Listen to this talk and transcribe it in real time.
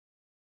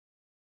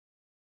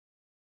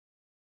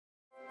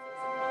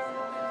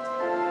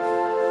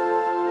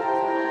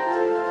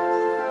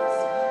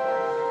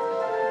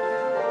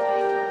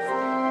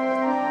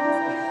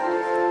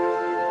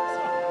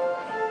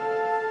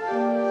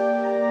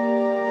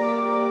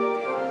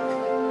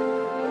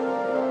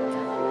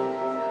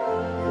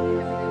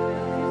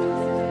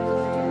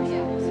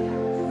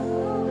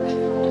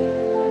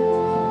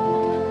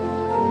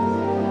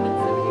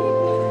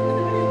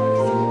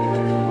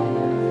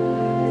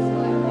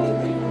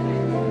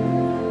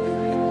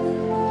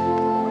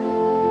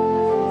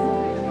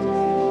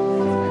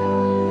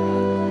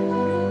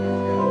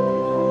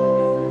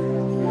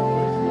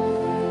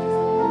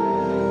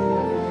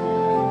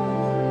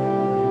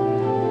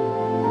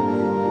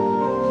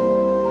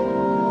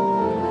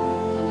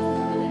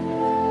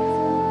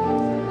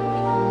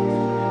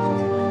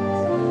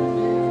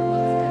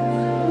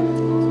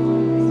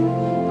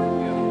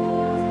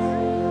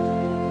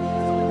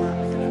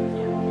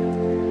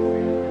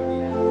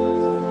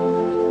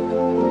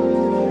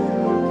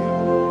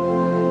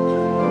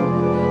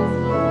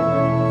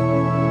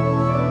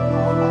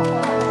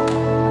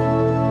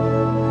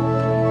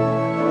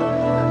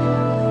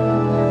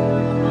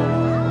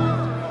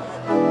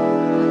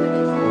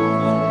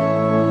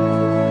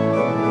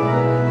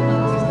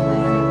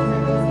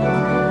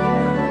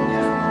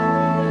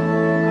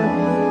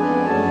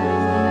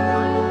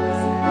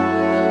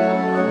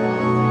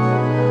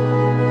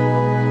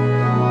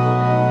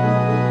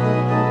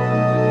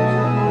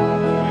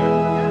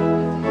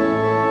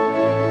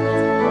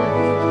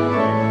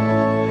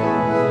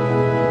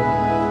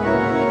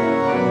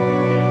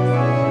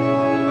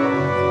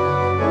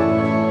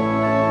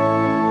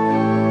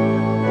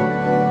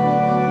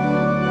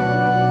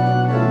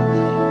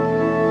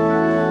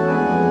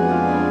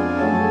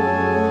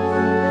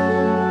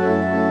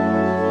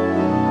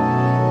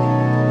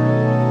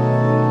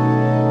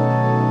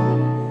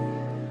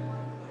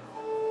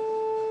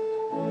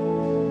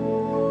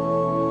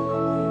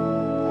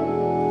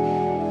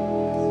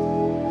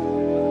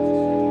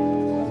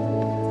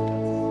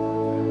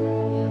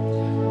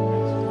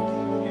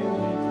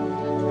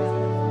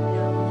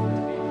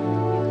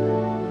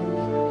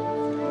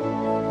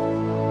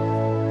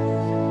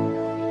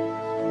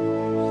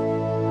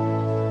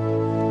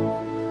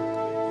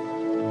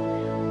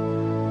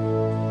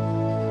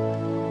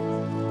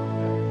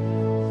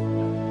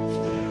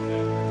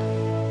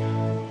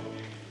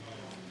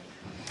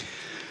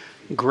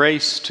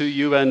Grace to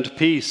you and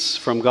peace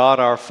from God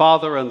our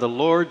Father and the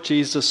Lord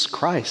Jesus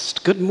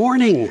Christ. Good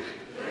morning.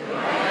 Good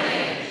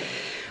morning.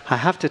 I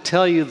have to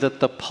tell you that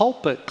the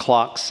pulpit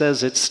clock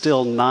says it's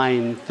still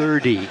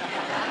 9:30.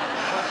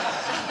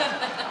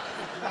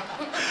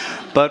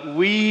 But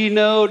we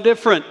know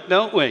different,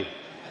 don't we?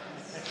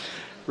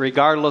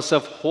 Regardless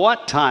of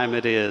what time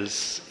it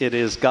is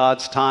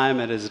God's time,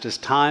 and it is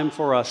time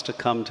for us to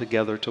come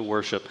together to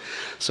worship.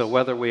 So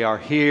whether we are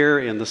here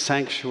in the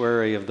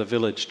sanctuary of the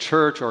village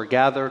church or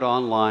gathered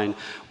online,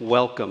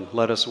 welcome.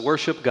 Let us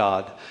worship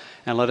God,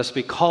 and let us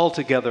be called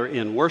together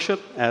in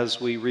worship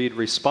as we read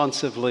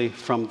responsively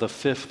from the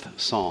 5th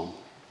Psalm.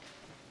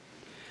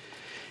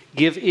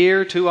 Give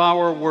ear to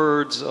our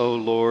words, O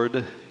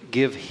Lord.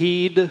 Give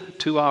heed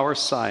to our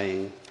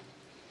sighing.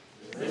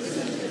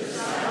 Listen to the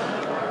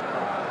sound of our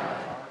cry,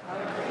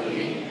 our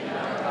pleading and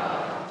our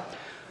God,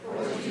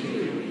 for to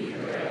you we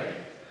pray.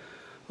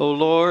 O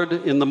Lord,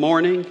 in the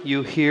morning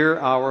you hear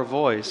our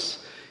voice.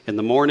 In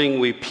the morning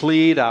we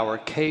plead our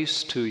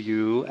case to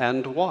you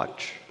and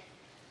watch.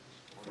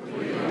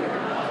 For you are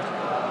not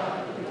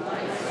God who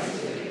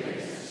likes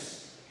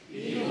wickedness.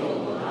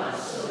 Evil will not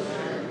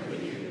sojourn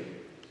with you.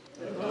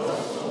 The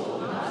boastful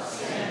will not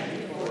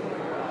stand before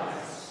your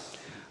eyes.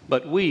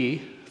 But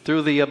we,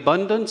 through the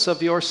abundance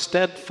of your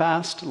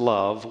steadfast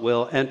love,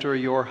 will enter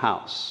your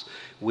house.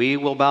 We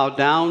will bow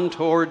down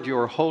toward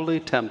your holy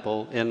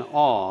temple in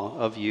awe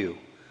of you.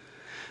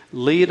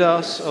 Lead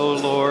us, O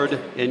Lord,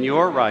 in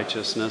your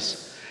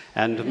righteousness,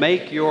 and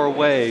make your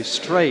way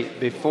straight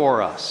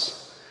before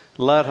us.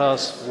 Let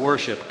us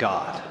worship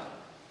God.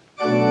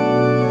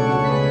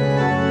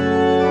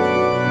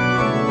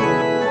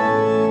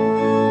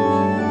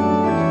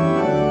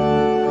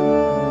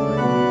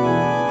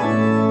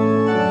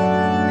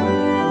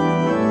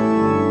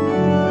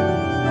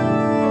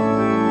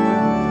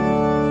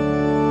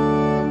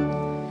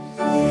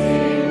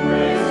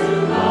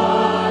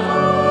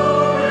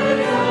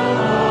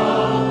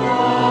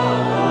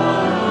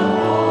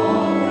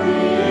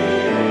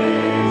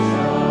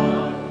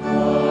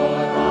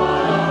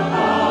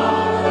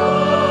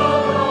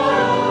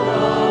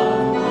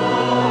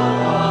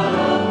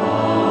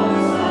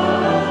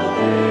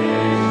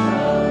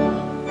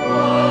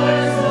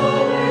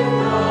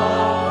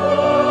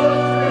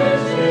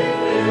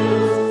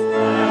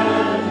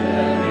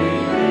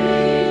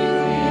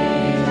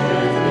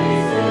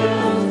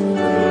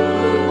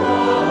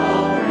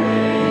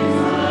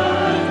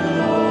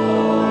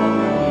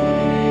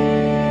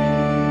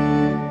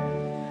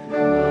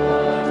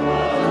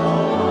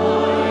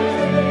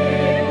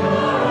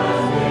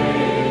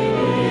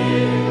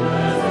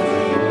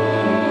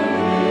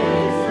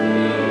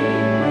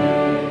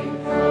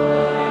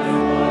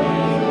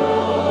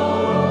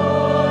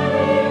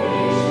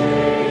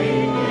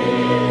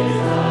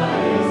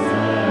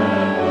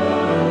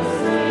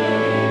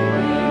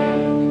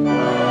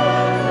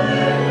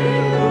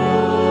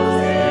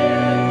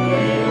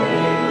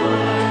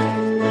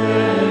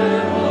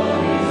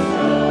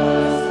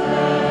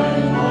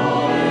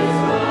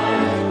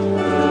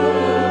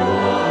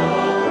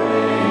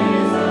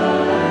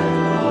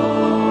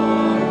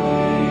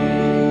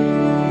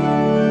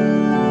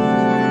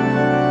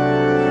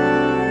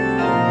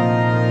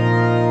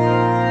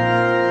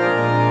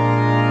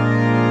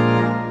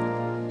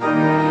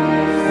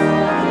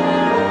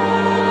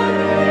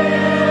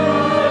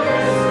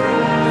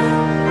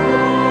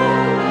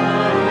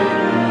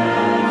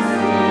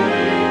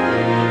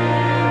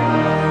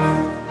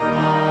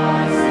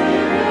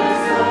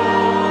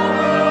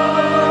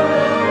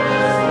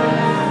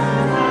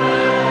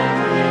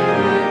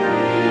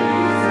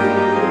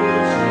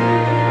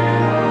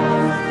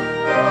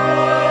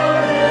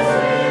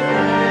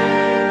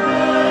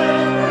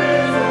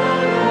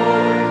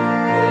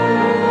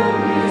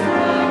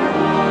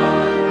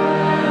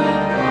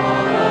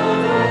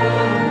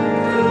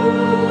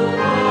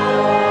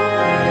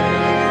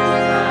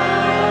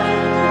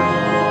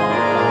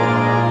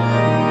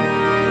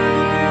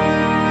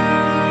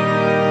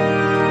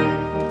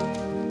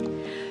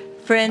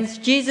 Friends,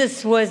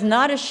 Jesus was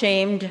not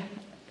ashamed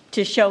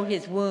to show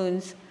his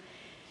wounds.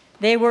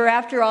 They were,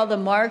 after all, the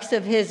marks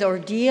of his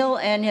ordeal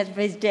and of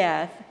his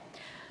death.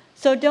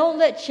 So don't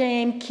let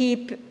shame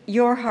keep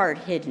your heart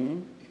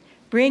hidden.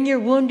 Bring your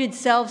wounded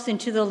selves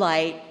into the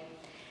light,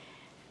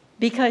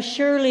 because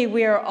surely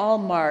we are all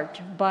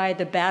marked by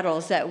the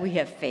battles that we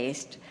have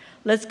faced.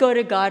 Let's go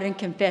to God in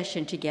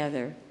confession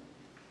together.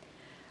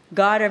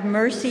 God of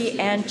mercy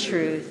and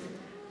truth,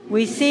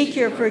 we seek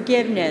your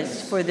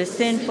forgiveness for the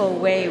sinful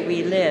way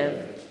we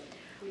live.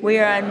 We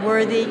are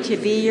unworthy to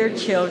be your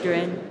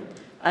children,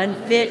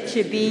 unfit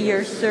to be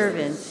your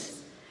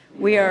servants.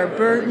 We are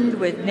burdened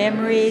with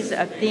memories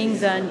of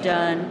things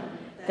undone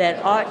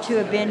that ought to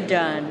have been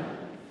done,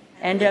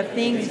 and of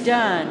things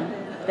done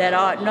that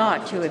ought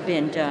not to have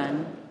been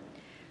done.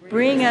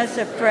 Bring us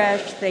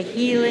afresh the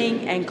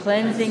healing and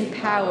cleansing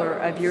power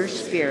of your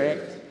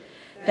Spirit,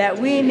 that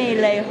we may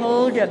lay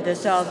hold of the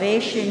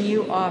salvation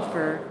you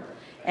offer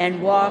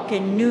and walk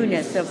in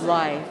newness of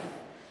life,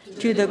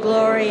 to the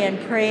glory and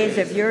praise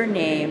of your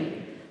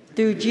name,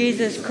 through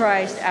Jesus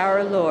Christ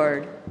our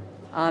Lord.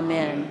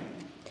 Amen.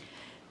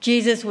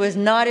 Jesus was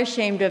not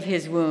ashamed of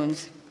his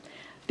wounds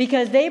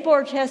because they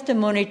bore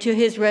testimony to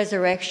his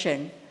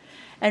resurrection.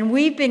 And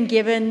we've been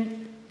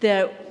given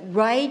the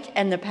right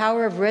and the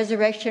power of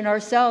resurrection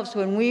ourselves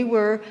when we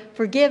were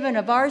forgiven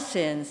of our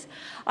sins.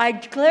 I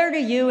declare to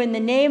you in the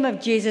name of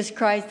Jesus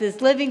Christ,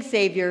 this living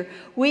Savior,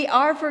 we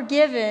are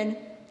forgiven.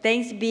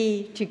 Thanks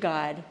be to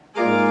God.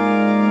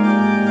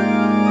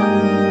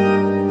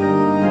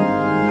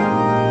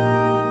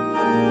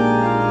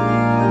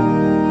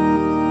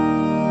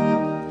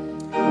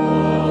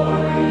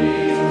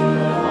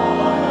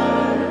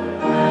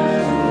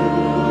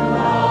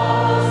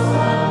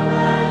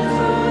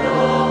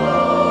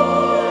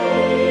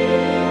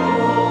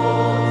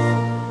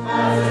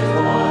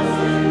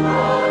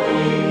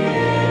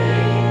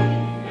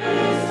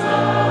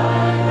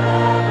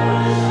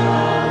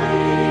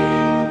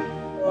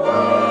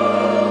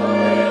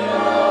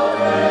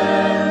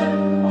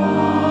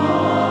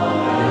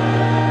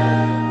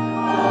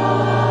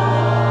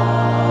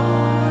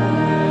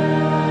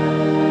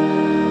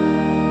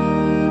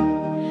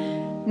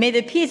 May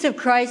the peace of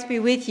Christ be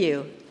with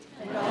you.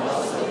 And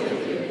also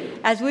with you.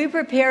 As we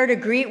prepare to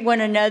greet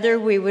one another,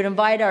 we would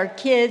invite our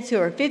kids who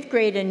are 5th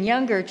grade and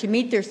younger to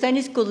meet their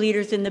Sunday school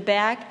leaders in the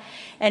back.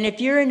 And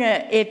if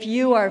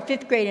you are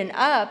 5th grade and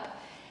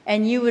up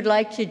and you would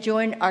like to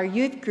join our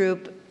youth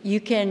group,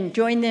 you can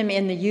join them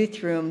in the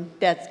youth room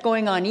that's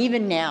going on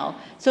even now.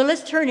 So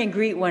let's turn and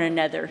greet one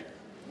another.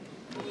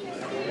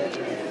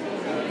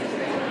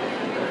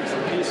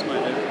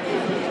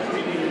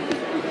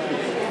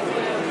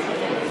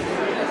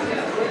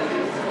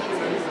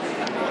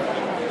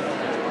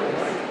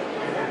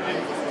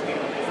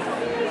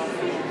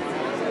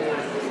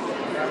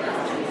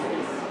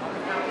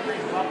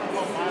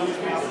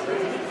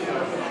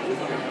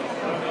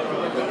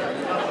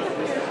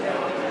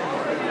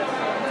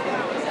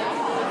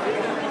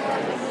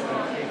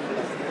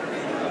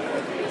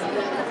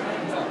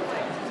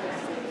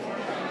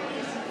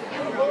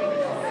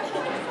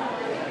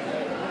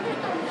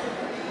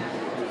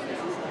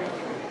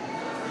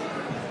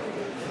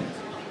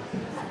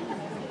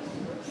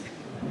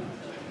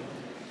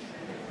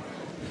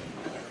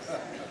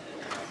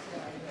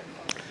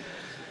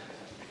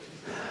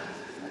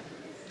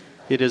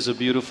 It is a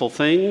beautiful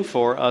thing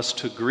for us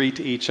to greet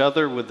each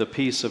other with the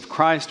peace of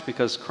Christ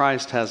because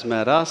Christ has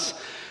met us.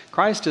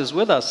 Christ is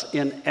with us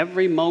in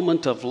every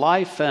moment of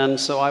life, and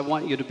so I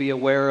want you to be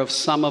aware of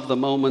some of the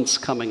moments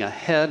coming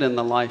ahead in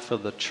the life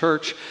of the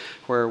church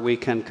where we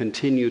can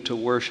continue to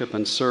worship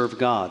and serve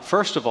God.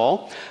 First of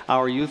all,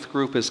 our youth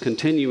group is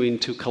continuing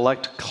to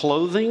collect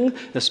clothing,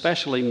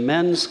 especially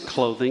men's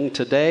clothing,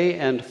 today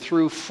and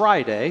through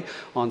Friday.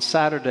 On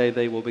Saturday,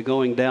 they will be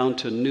going down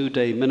to New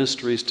Day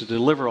Ministries to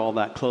deliver all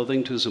that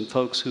clothing to some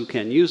folks who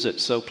can use it.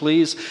 So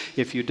please,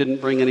 if you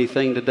didn't bring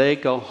anything today,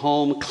 go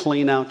home,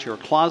 clean out your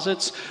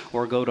closets,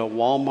 or go to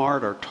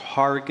Walmart or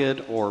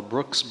Target or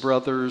Brooks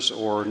Brothers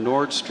or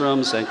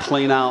Nordstrom's and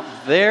clean out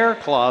their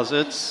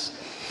closets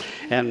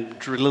and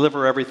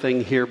deliver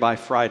everything here by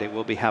Friday.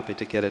 We'll be happy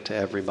to get it to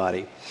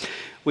everybody.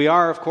 We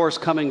are, of course,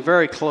 coming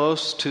very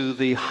close to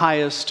the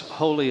highest,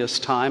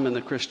 holiest time in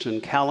the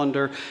Christian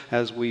calendar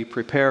as we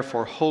prepare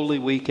for Holy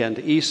Week and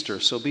Easter.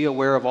 So be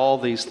aware of all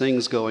these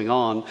things going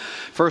on.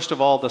 First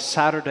of all, the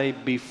Saturday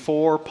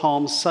before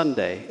Palm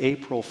Sunday,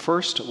 April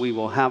 1st, we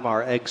will have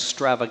our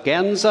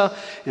extravaganza,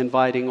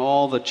 inviting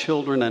all the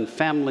children and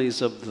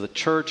families of the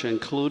church,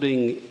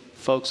 including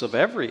folks of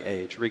every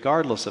age,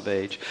 regardless of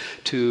age,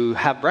 to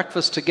have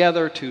breakfast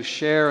together, to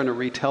share in a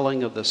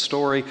retelling of the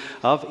story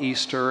of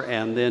Easter,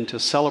 and then to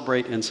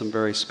celebrate in some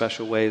very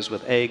special ways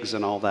with eggs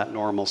and all that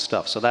normal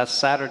stuff. So that's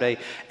Saturday,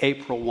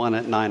 April 1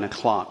 at 9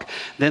 o'clock.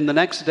 Then the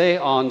next day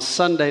on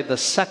Sunday, the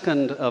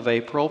 2nd of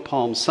April,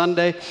 Palm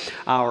Sunday,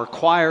 our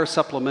choir,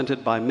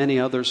 supplemented by many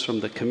others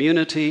from the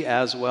community,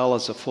 as well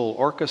as a full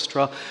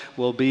orchestra,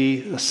 will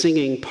be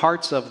singing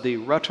parts of the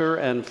Rutter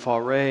and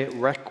Fauré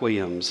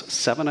Requiems,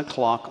 7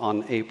 o'clock on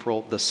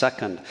April the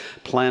 2nd.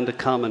 Plan to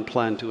come and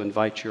plan to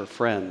invite your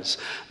friends.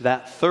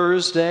 That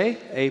Thursday,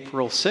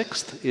 April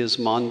 6th, is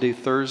Maundy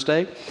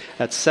Thursday.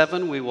 At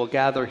 7, we will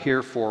gather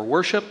here for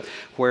worship,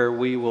 where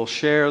we will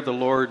share the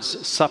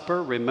Lord's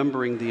Supper,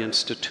 remembering the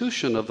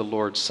institution of the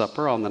Lord's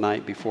Supper on the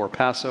night before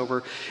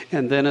Passover,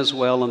 and then as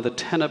well in the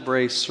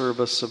Tenebrae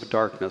service of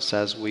darkness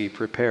as we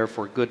prepare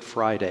for Good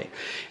Friday.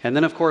 And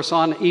then, of course,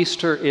 on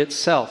Easter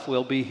itself,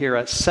 we'll be here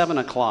at 7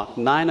 o'clock,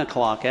 9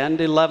 o'clock, and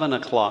 11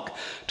 o'clock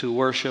to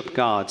worship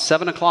God.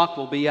 7 o'clock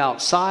will be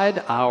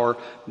outside, our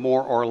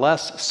more or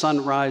less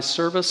sunrise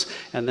service,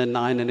 and then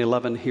 9 and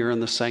 11 here in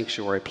the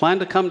sanctuary. Plan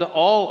to come to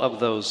all of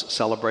those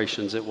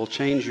celebrations. It will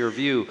change your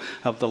view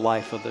of the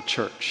life of the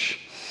church.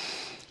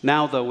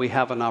 Now, though, we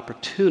have an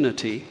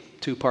opportunity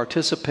to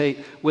participate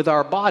with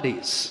our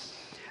bodies.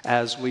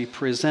 as we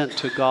present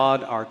to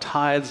God our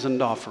tithes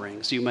and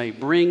offerings. You may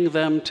bring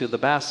them to the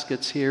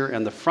baskets here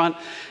in the front.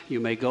 You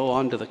may go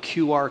on to the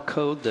QR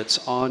code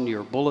that's on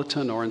your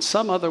bulletin, or in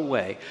some other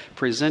way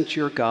present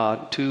to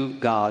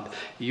God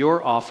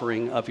your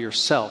offering of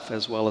yourself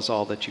as well as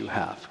all that you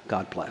have.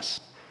 God bless.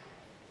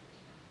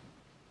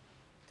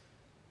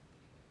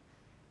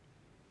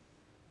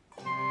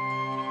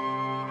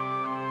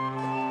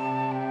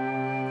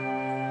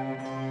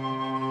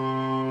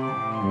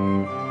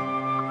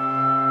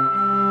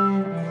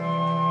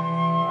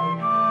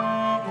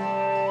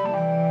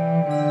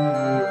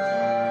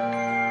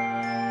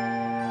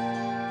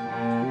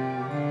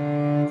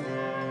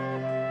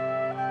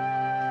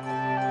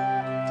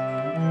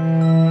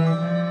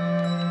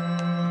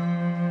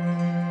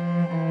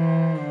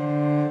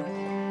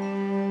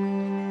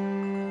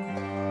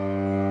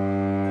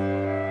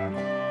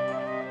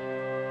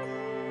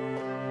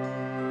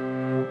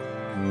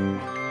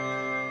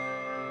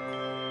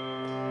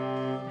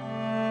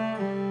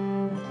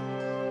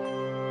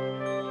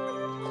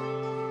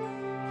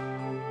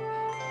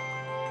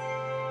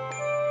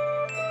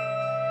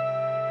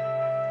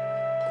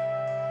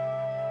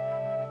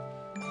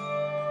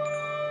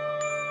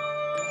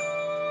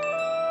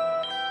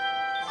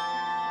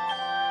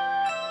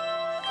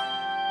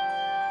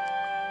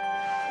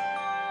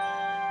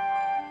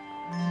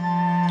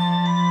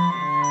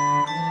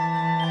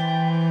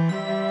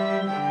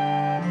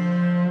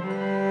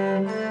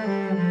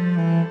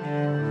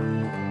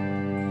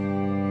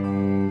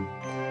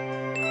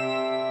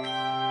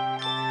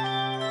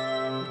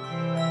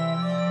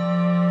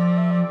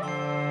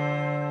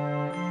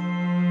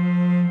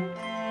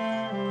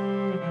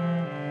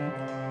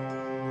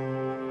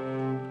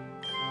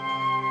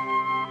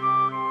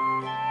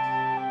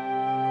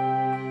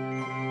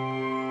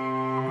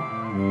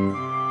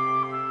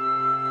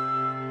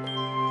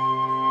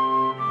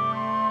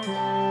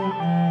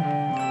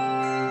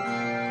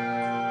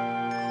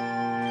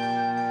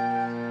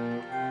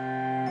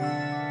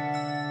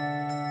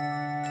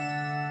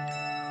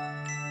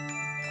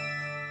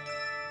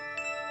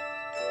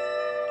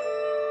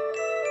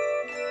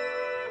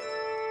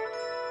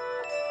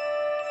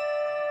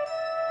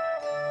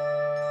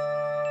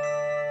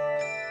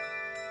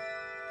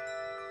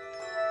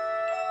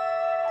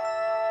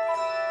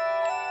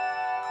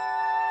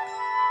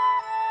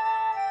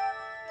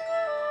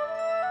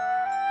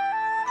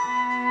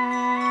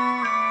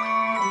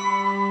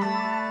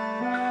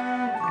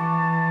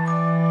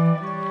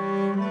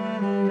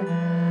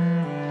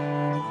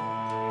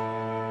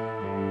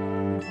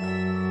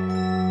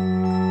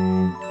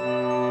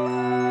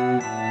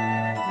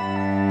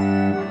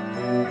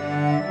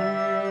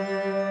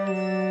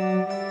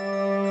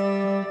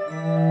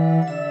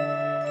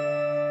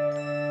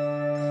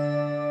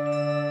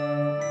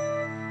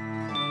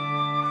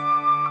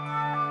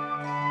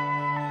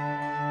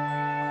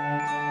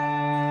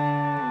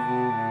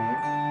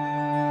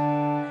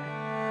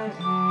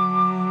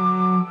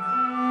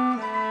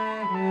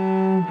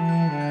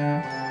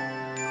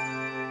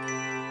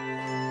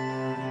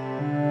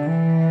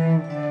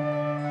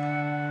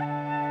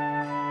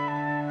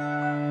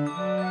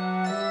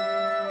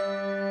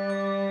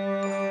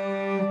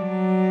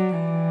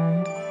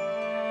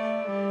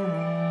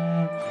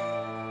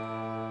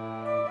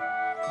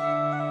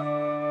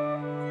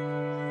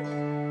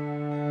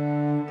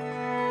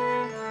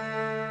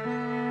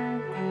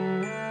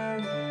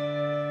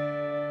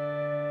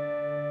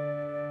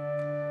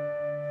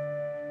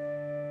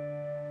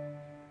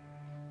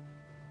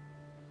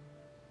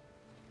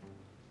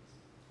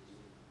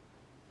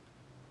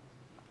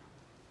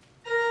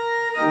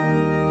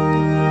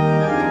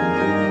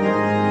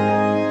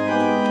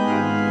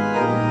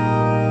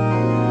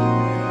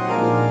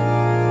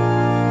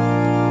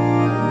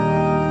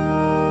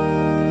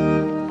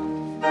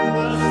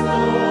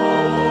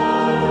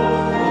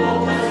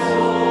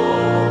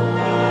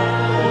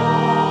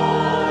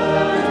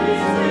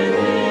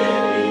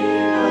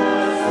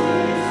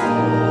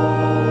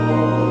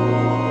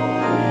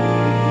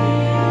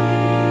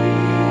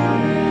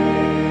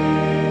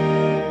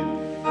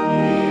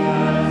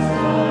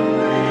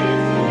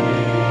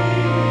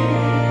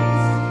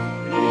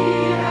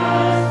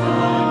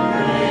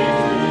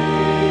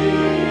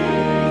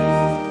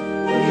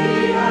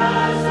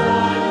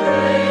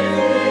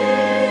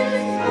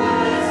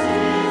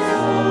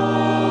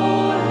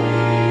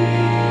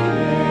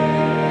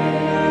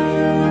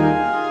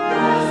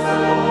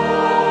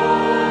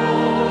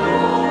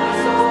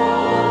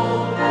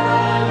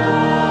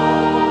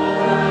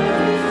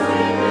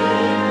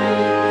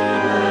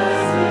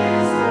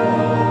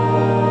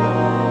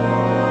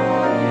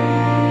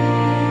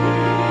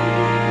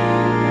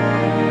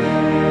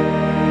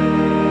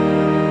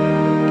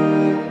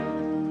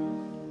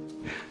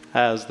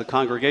 As the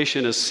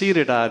congregation is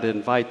seated, I'd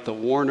invite the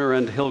Warner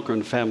and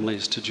Hilgren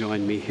families to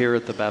join me here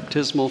at the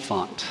baptismal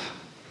font.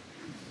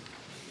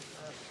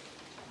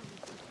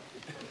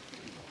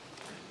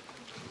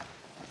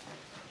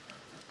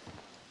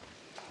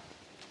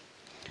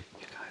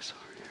 You guys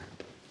are here.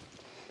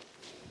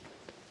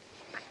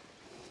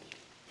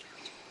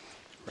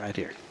 Right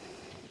here.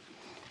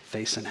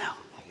 Facing out.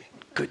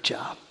 Good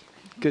job.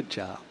 Good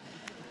job.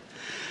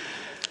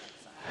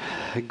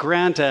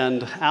 Grant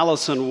and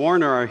Allison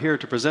Warner are here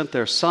to present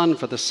their son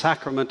for the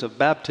sacrament of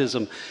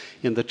baptism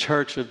in the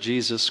Church of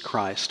Jesus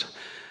Christ.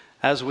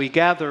 As we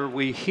gather,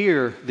 we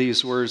hear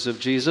these words of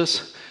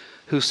Jesus,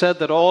 who said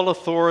that all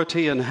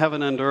authority in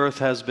heaven and earth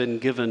has been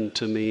given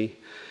to me.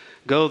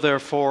 Go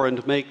therefore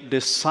and make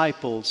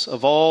disciples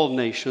of all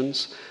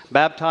nations,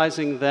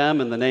 baptizing them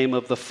in the name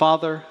of the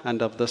Father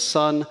and of the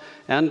Son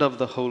and of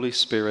the Holy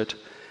Spirit,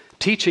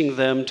 teaching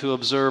them to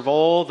observe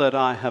all that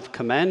I have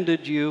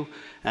commanded you,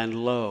 and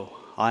lo,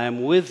 I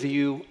am with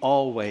you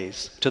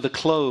always to the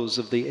close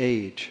of the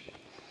age.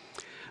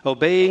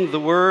 Obeying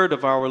the word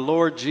of our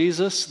Lord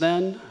Jesus,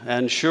 then,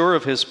 and sure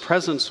of his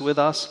presence with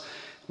us,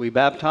 we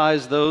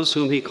baptize those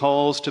whom he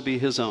calls to be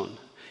his own.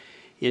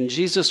 In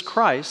Jesus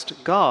Christ,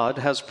 God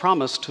has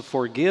promised to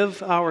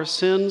forgive our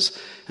sins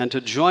and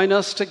to join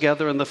us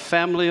together in the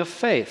family of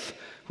faith,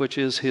 which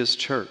is his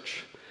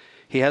church.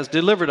 He has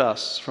delivered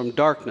us from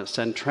darkness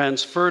and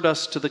transferred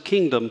us to the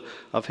kingdom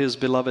of his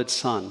beloved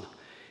Son.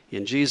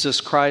 In Jesus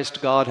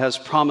Christ, God has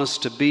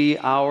promised to be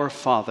our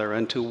Father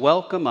and to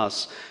welcome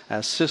us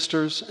as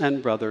sisters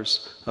and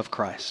brothers of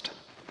Christ.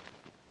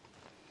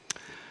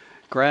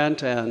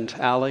 Grant and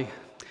Allie,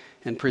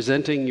 in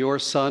presenting your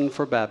son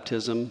for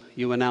baptism,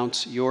 you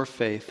announce your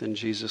faith in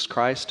Jesus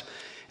Christ,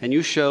 and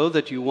you show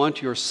that you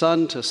want your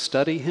son to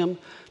study him,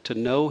 to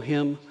know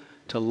him,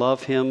 to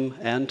love him,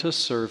 and to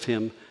serve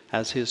him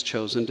as his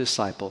chosen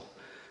disciple.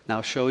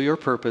 Now show your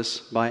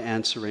purpose by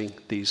answering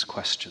these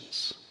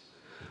questions.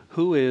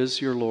 Who is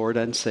your Lord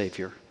and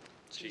Savior?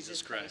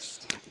 Jesus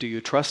Christ. Do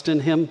you trust in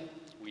him?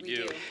 We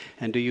do.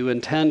 And do you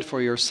intend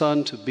for your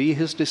son to be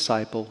his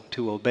disciple,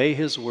 to obey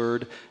his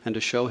word, and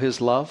to show his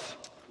love?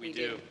 We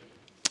do.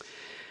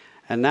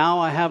 And now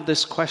I have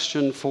this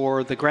question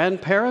for the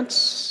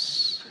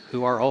grandparents,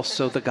 who are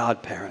also the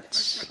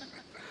godparents.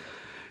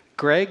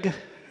 Greg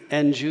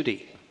and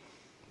Judy.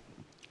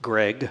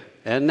 Greg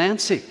and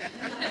Nancy.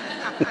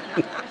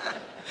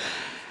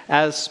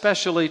 As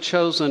specially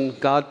chosen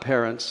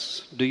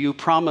godparents, do you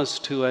promise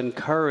to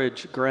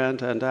encourage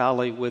Grant and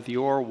Allie with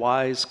your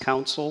wise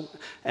counsel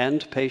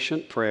and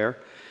patient prayer,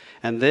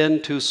 and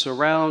then to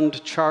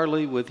surround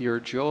Charlie with your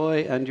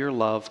joy and your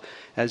love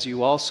as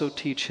you also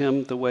teach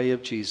him the way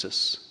of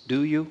Jesus?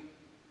 Do you?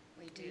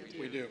 We do.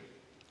 We do.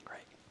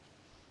 Great.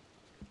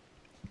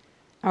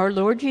 Our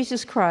Lord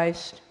Jesus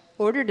Christ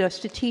ordered us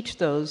to teach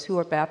those who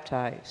are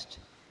baptized.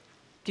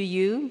 Do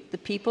you, the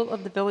people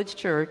of the village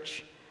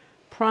church,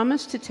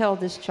 promise to tell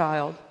this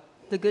child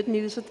the good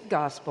news of the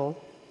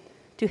gospel,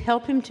 to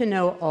help him to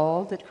know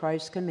all that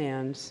Christ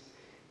commands,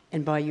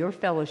 and by your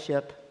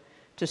fellowship,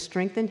 to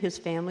strengthen his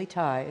family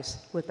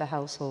ties with the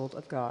household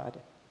of God?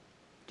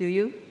 Do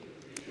you?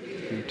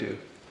 You do.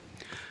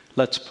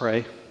 Let's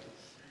pray.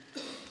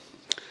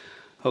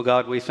 Oh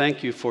God, we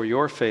thank you for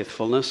your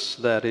faithfulness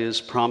that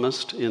is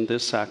promised in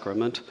this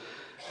sacrament,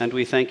 and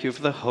we thank you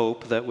for the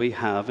hope that we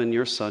have in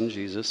your Son,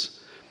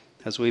 Jesus.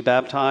 As we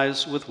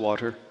baptize with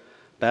water,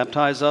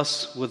 baptize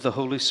us with the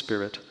Holy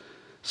Spirit,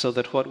 so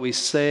that what we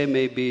say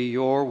may be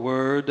your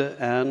word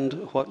and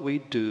what we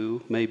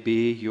do may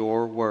be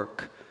your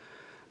work.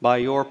 By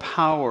your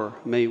power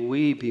may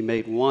we be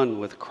made one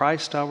with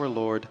Christ our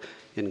Lord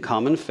in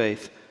common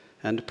faith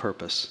and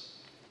purpose.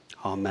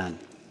 Amen.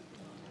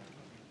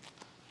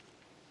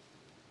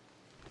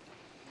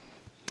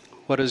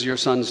 What is your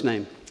son's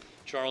name?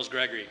 Charles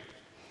Gregory.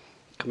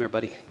 Come here,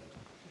 buddy.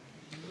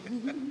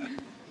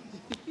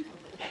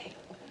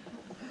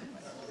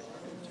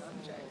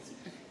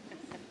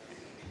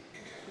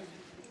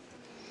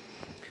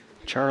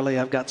 Charlie,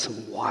 I've got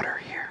some water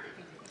here.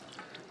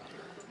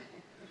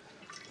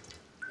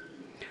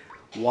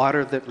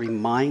 Water that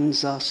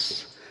reminds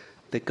us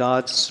that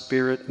God's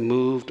Spirit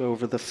moved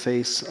over the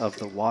face of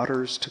the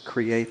waters to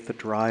create the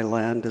dry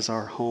land as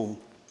our home.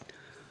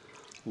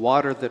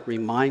 Water that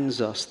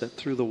reminds us that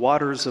through the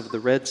waters of the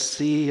Red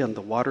Sea and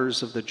the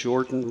waters of the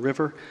Jordan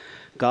River,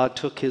 God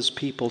took his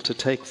people to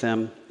take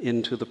them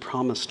into the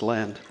promised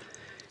land.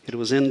 It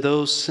was in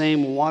those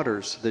same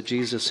waters that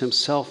Jesus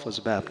himself was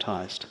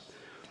baptized.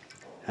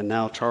 And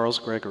now, Charles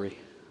Gregory,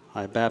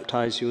 I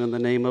baptize you in the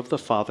name of the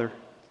Father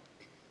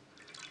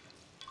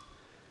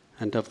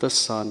and of the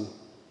Son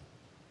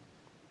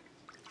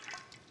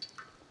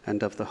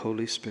and of the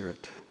Holy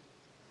Spirit.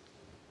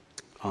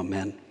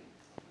 Amen.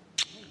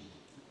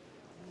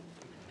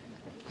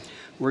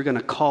 We're going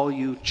to call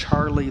you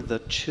Charlie the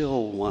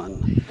Chill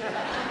One.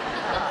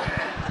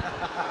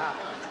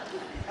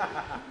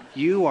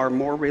 You are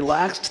more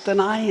relaxed than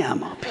I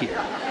am up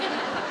here.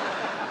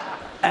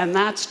 And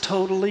that's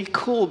totally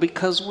cool,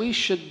 because we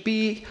should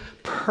be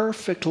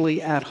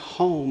perfectly at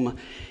home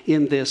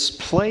in this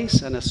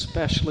place, and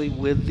especially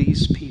with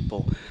these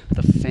people,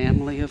 the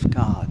family of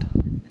God.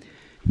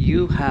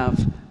 You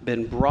have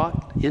been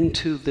brought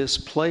into this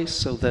place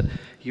so that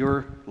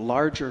your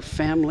larger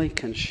family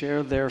can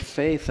share their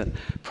faith and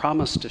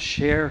promise to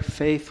share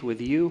faith with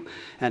you.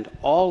 And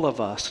all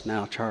of us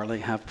now,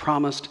 Charlie, have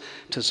promised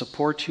to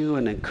support you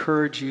and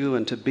encourage you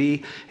and to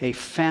be a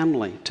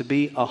family, to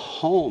be a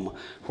home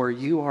where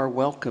you are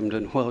welcomed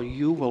and where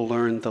you will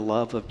learn the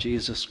love of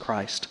Jesus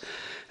Christ.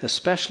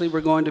 Especially,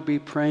 we're going to be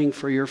praying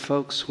for your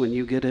folks when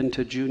you get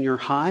into junior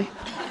high.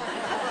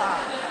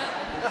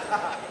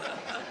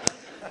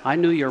 I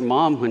knew your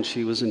mom when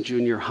she was in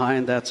junior high,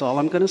 and that's all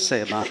I'm going to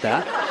say about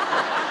that.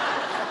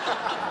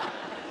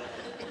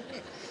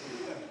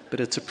 But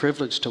it's a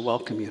privilege to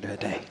welcome you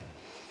today.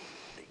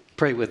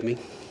 Pray with me.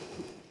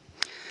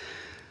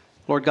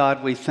 Lord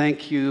God, we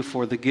thank you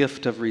for the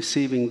gift of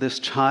receiving this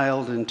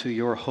child into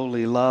your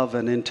holy love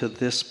and into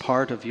this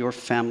part of your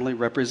family,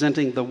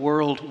 representing the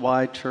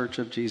worldwide Church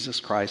of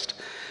Jesus Christ.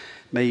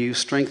 May you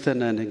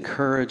strengthen and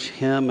encourage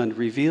him and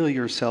reveal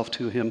yourself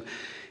to him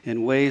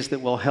in ways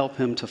that will help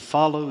him to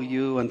follow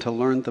you and to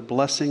learn the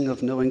blessing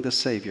of knowing the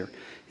Savior.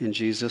 In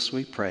Jesus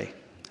we pray.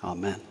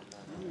 Amen.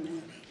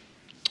 Amen.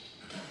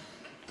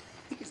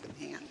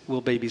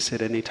 We'll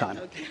babysit anytime.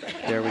 Okay.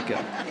 There we go.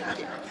 Thank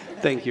you.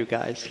 Thank you,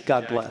 guys.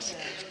 God bless.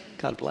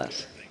 God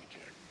bless.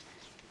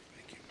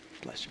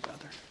 Bless you, brother.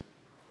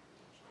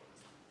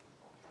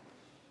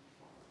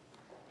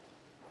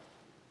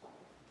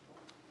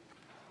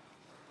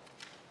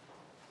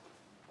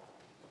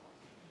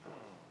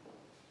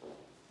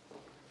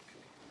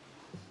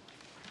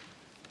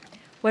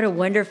 What a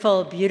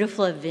wonderful,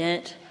 beautiful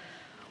event.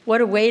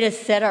 What a way to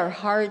set our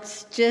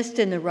hearts just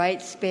in the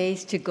right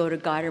space to go to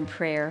God in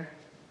prayer.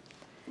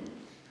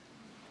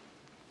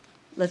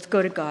 Let's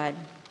go to God.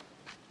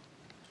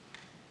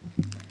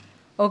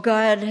 Oh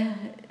God,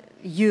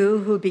 you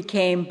who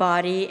became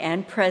body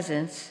and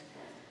presence,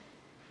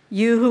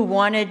 you who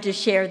wanted to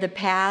share the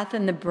path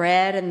and the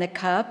bread and the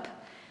cup,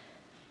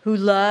 who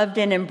loved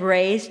and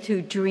embraced,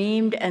 who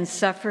dreamed and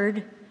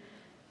suffered,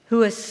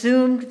 who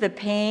assumed the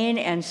pain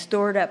and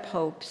stored up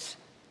hopes.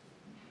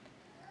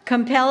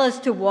 Compel us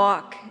to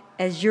walk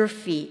as your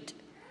feet,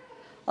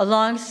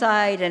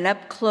 alongside and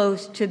up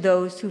close to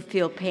those who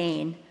feel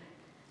pain.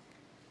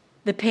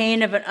 The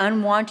pain of an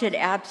unwanted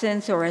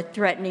absence or a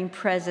threatening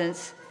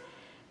presence,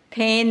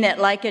 pain that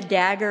like a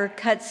dagger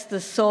cuts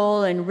the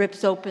soul and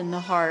rips open the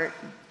heart.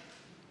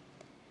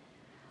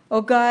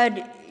 Oh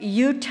God,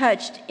 you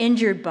touched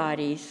injured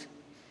bodies.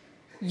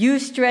 You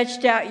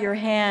stretched out your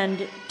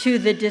hand to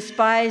the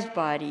despised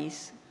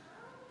bodies.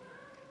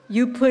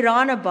 You put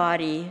on a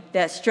body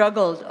that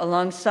struggled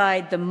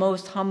alongside the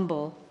most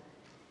humble.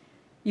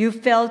 You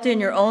felt in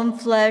your own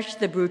flesh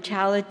the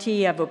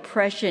brutality of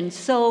oppression.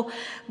 So,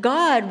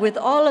 God, with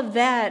all of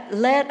that,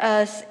 let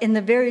us, in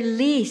the very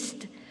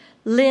least,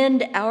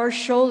 lend our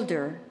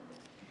shoulder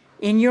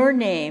in your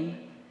name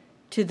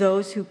to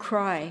those who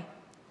cry,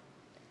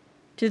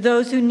 to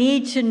those who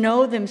need to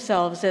know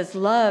themselves as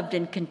loved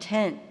and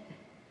content.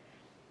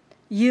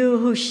 You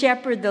who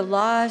shepherd the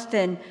lost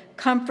and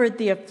comfort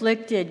the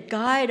afflicted,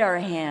 guide our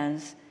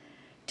hands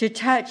to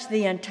touch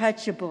the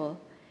untouchable,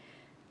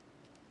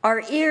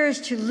 our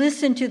ears to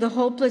listen to the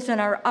hopeless, and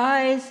our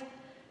eyes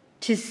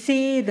to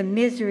see the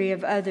misery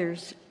of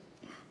others,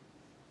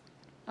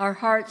 our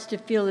hearts to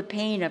feel the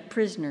pain of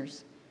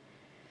prisoners.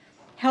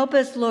 Help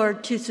us,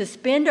 Lord, to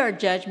suspend our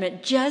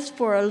judgment just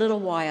for a little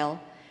while,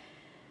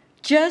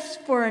 just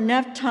for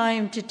enough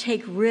time to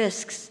take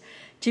risks,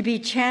 to be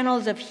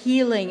channels of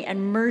healing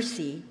and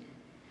mercy,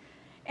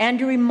 and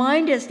to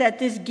remind us that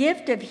this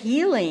gift of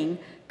healing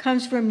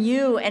comes from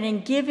you, and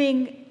in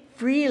giving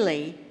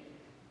freely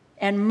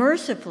and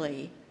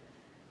mercifully,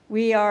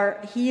 we are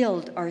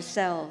healed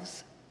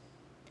ourselves.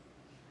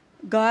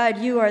 God,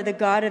 you are the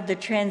God of the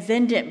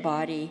transcendent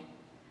body,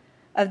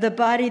 of the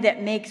body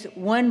that makes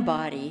one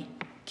body,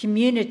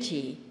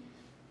 community,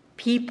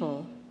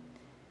 people.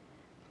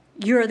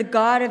 You are the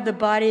God of the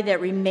body that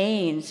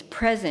remains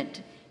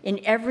present in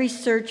every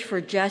search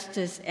for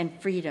justice and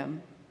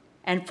freedom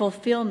and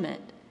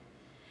fulfillment,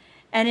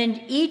 and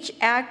in each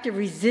act of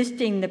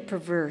resisting the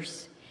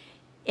perverse,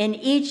 in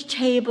each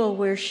table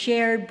where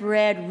shared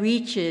bread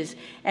reaches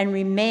and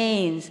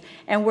remains,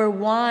 and where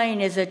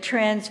wine is a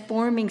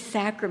transforming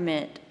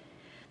sacrament.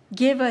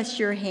 Give us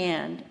your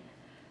hand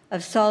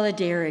of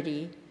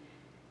solidarity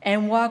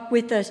and walk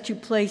with us to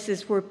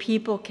places where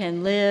people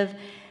can live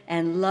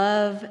and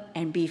love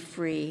and be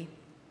free.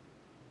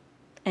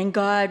 And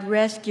God,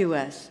 rescue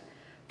us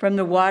from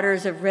the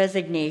waters of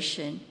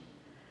resignation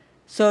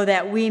so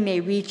that we may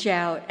reach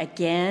out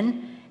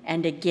again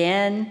and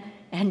again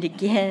and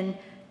again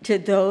to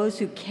those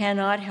who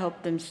cannot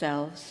help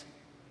themselves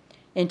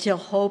until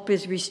hope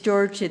is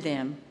restored to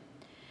them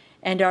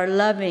and our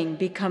loving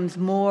becomes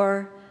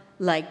more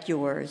like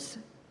yours.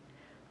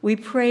 We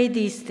pray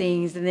these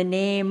things in the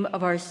name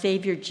of our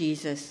Savior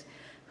Jesus,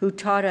 who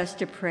taught us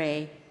to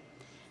pray.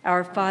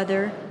 Our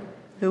Father,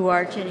 who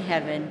art in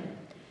heaven,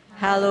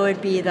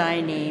 hallowed be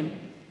thy name.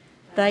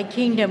 Thy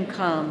kingdom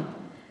come,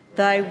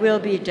 thy will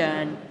be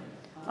done,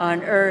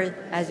 on earth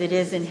as it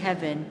is in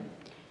heaven.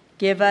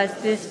 Give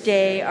us this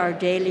day our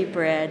daily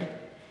bread,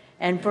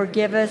 and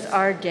forgive us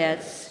our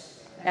debts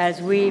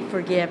as we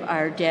forgive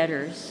our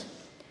debtors.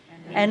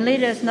 And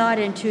lead us not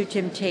into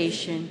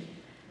temptation,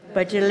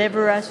 but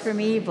deliver us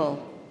from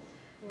evil.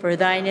 For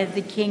thine is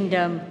the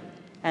kingdom,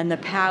 and the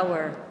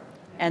power,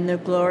 and the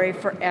glory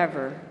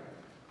forever.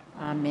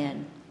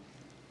 Amen.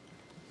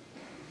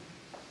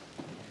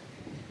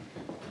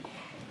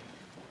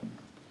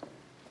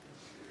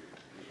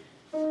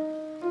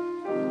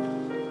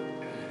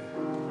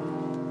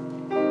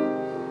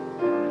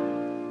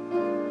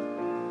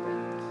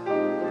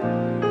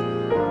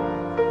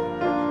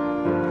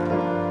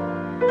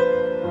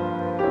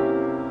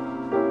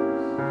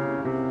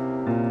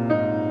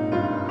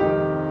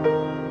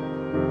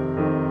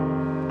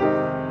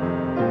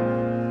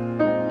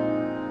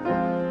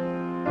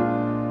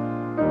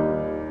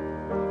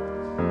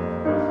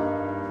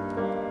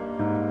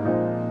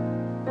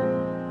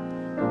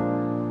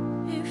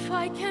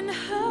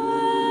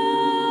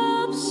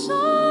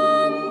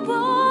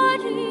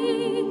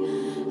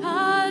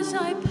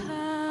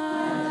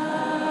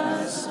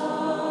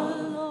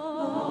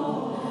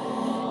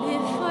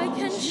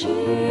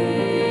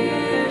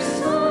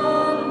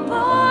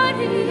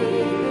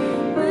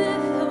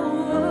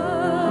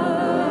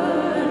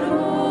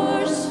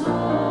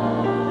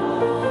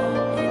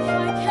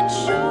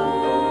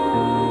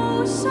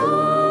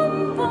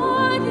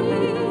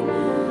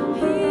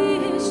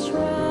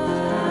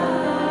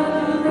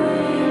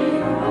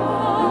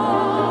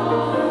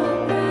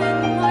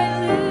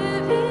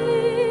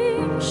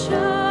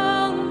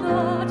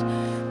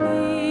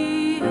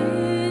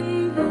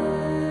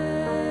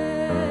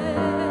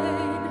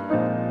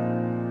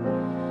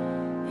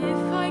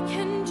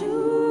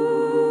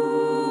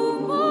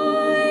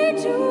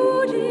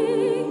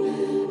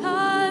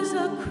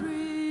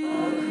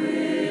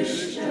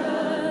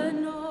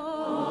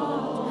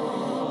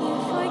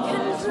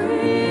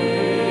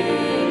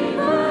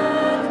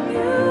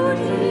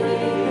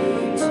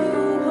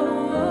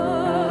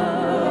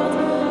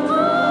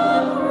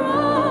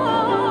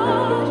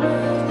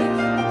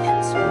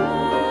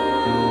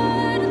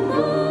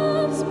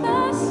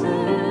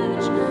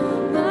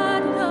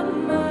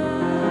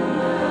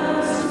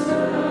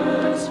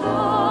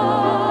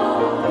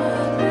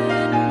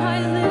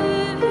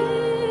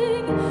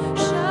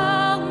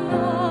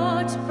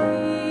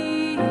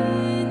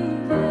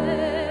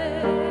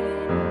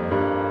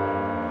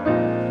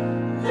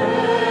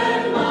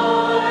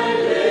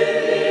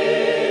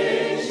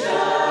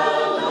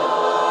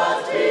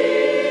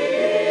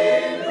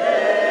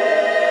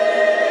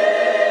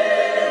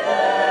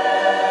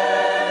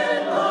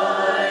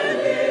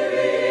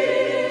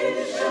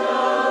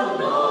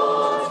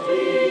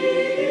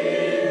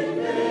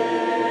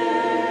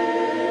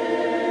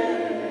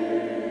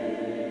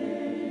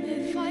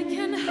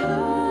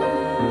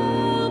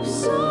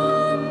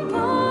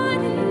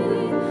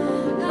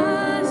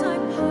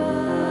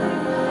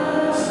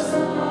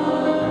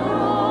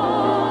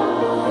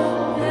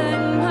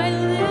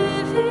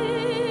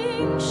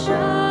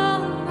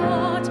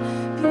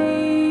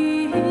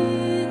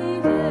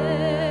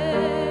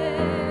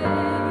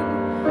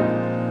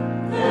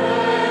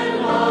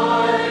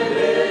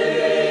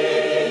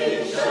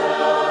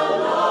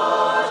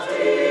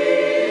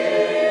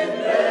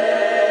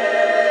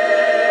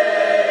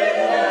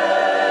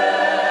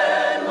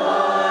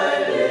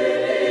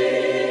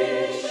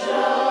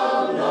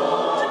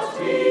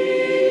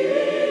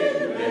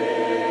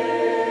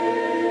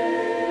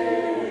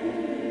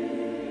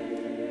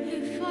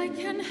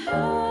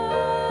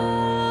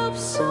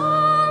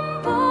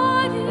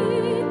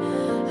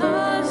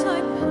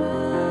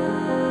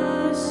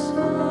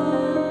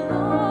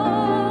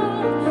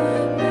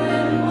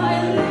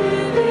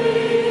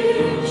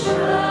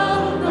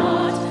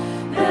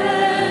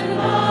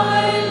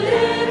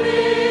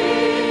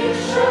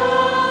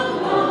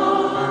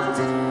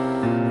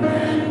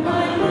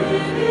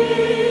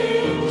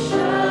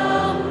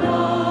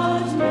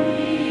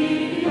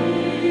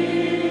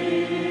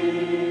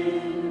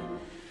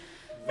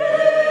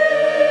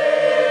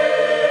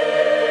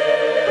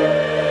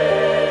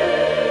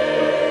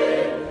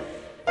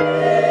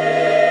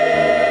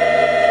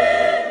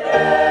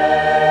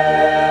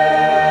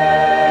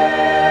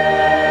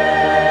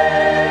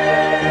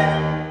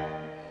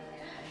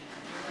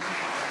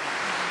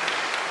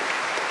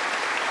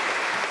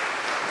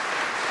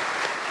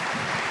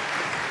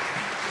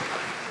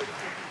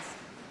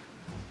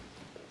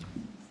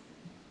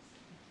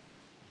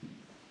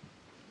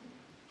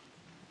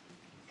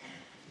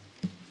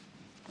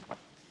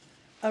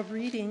 A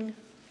reading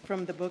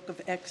from the book of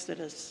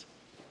Exodus.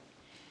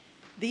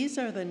 These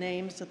are the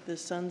names of the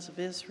sons of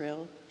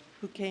Israel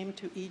who came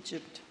to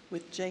Egypt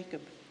with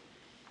Jacob,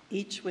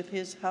 each with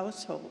his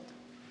household: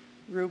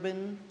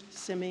 Reuben,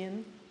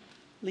 Simeon,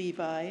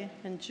 Levi,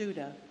 and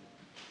Judah;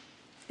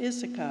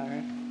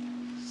 Issachar,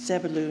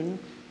 Zebulun,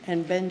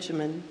 and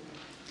Benjamin;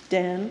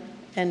 Dan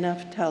and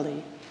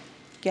Naphtali;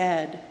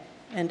 Gad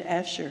and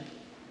Asher.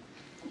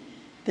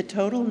 The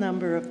total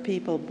number of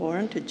people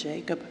born to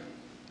Jacob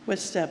was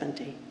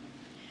 70.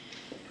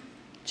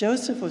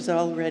 Joseph was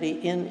already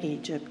in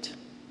Egypt.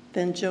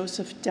 Then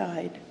Joseph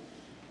died,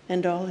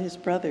 and all his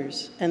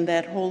brothers, and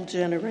that whole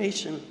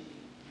generation.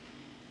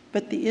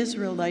 But the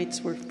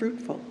Israelites were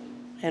fruitful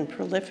and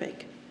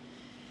prolific,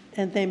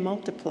 and they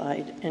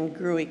multiplied and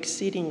grew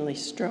exceedingly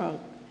strong,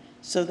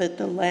 so that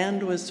the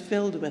land was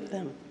filled with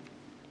them.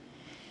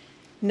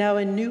 Now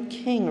a new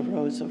king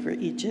arose over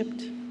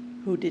Egypt,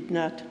 who did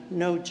not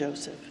know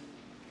Joseph.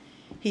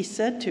 He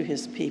said to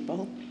his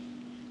people,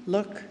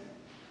 "Look,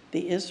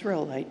 the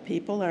Israelite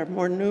people are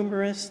more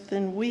numerous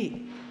than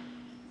we.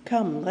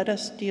 Come, let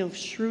us deal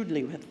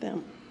shrewdly with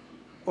them,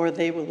 or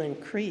they will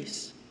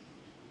increase.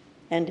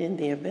 And in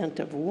the event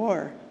of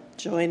war,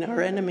 join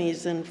our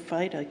enemies and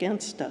fight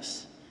against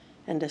us,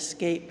 and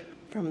escape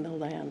from the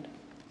land."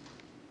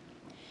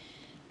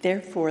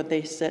 Therefore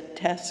they set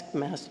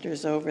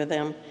taskmasters over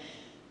them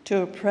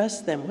to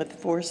oppress them with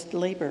forced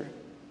labor.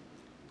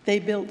 They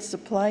built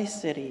supply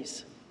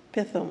cities,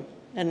 Pithom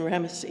and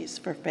Ramesses,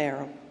 for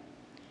Pharaoh.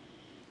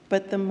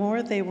 But the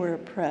more they were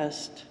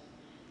oppressed,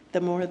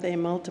 the more they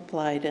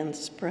multiplied and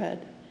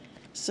spread,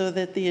 so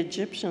that the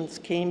Egyptians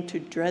came to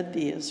dread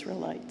the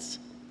Israelites.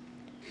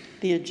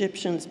 The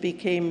Egyptians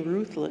became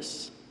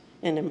ruthless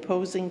in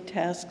imposing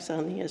tasks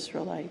on the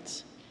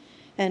Israelites,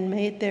 and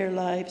made their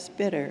lives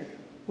bitter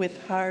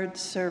with hard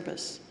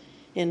service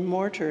in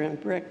mortar and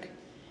brick,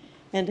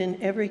 and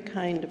in every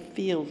kind of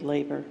field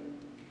labor.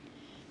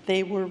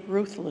 They were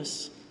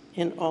ruthless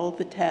in all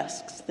the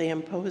tasks they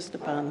imposed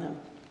upon them.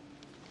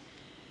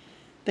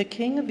 The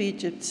king of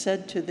Egypt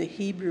said to the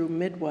Hebrew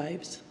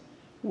midwives,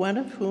 one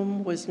of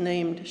whom was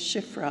named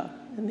Shiphrah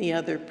and the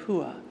other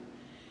Puah,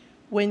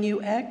 "When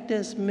you act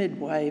as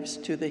midwives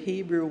to the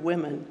Hebrew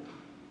women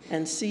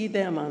and see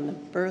them on the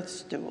birth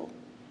stool,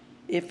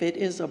 if it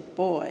is a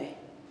boy,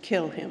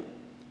 kill him,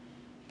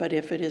 but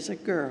if it is a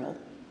girl,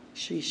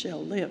 she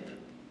shall live."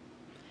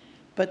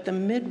 But the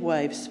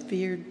midwives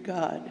feared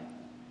God.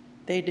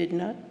 They did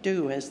not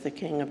do as the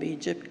king of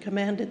Egypt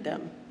commanded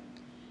them,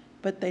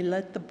 but they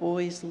let the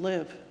boys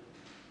live.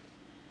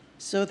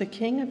 So the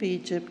king of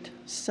Egypt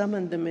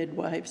summoned the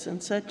midwives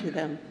and said to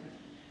them,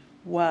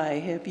 "Why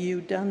have you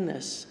done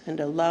this and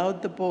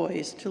allowed the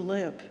boys to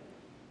live?"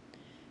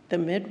 The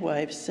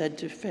midwives said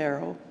to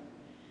Pharaoh,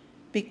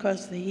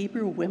 "Because the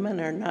Hebrew women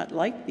are not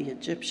like the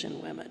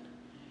Egyptian women,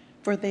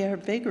 for they are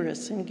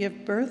vigorous and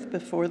give birth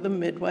before the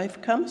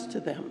midwife comes to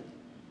them."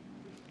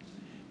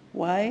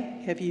 "Why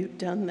have you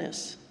done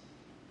this?"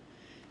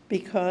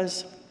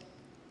 "Because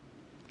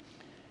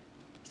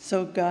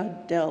so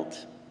God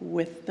dealt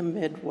with the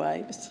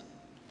midwives.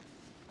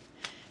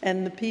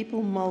 And the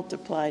people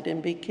multiplied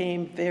and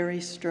became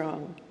very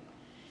strong.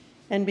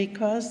 And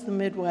because the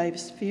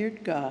midwives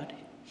feared God,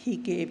 he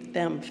gave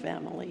them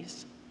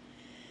families.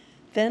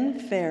 Then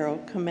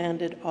Pharaoh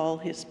commanded all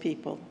his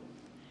people,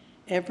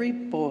 "Every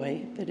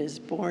boy that is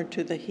born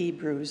to the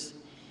Hebrews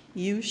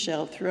you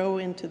shall throw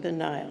into the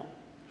Nile,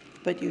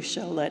 but you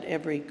shall let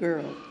every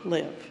girl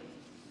live."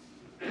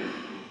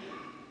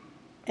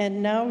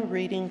 And now a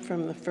reading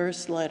from the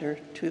first letter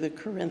to the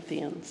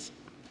Corinthians.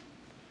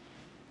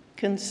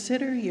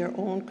 Consider your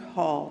own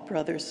call,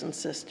 brothers and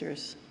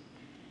sisters.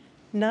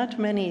 Not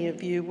many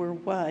of you were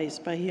wise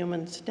by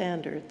human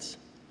standards.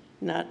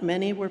 Not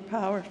many were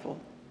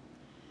powerful.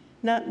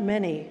 Not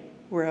many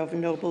were of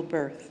noble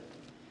birth.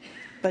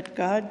 But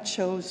God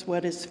chose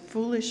what is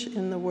foolish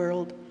in the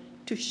world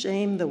to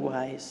shame the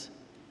wise.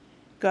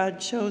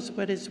 God chose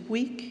what is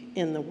weak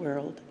in the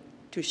world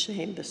to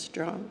shame the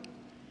strong.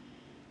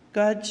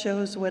 God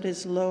chose what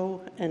is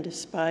low and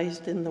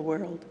despised in the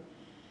world,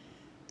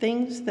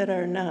 things that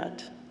are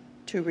not,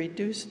 to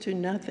reduce to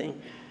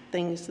nothing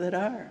things that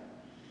are,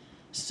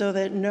 so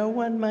that no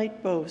one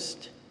might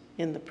boast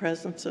in the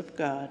presence of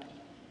God.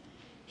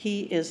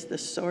 He is the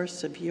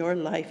source of your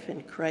life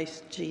in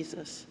Christ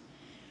Jesus,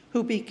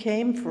 who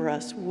became for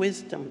us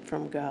wisdom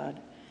from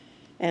God,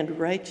 and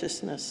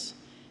righteousness,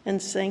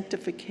 and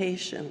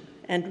sanctification,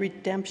 and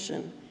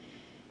redemption,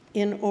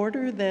 in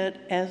order that,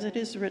 as it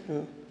is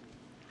written,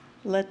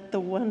 let the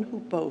one who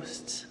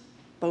boasts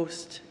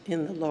boast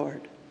in the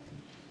Lord.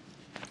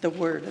 The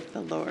word of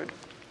the Lord.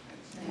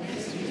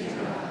 Thanks be to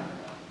God.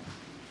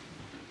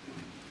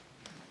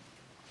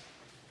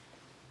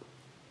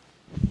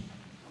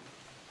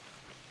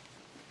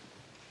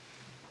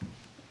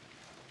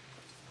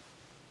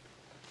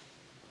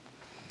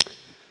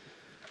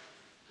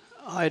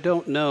 I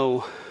don't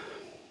know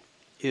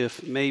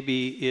if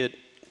maybe it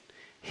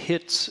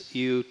hits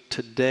you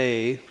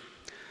today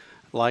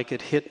like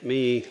it hit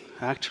me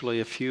actually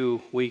a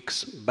few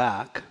weeks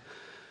back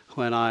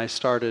when I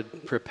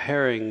started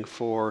preparing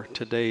for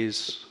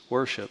today's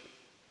worship.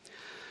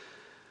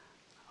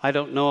 I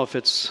don't know if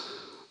it's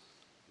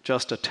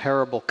just a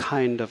terrible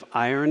kind of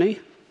irony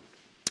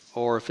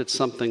or if it's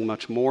something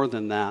much more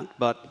than that,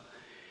 but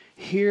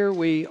here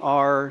we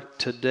are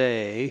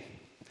today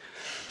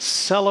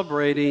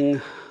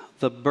celebrating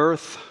the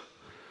birth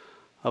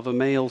of a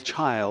male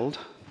child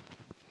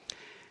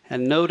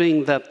and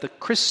noting that the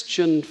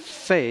Christian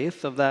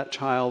faith of that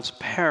child's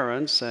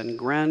parents and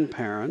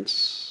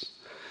grandparents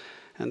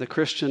And the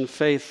Christian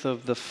faith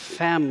of the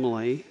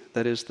family,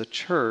 that is the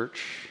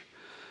church,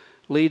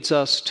 leads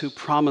us to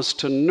promise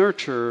to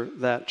nurture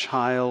that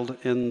child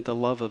in the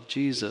love of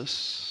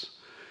Jesus.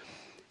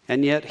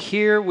 And yet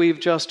here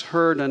we've just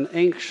heard an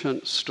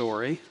ancient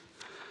story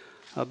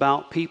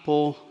about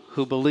people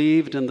who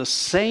believed in the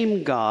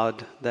same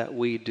God that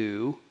we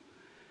do,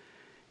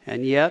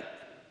 and yet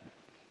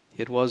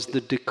it was the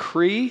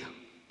decree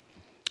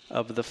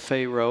of the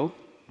Pharaoh,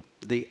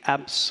 the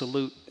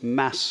absolute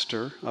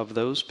master of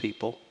those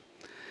people,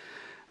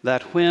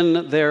 that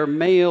when their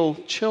male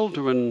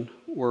children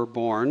were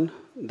born,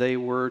 they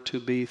were to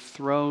be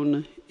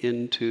thrown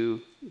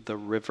into the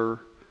river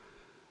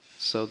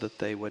so that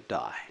they would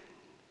die.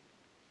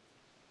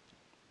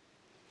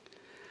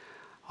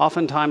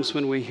 Oftentimes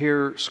when we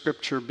hear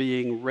Scripture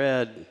being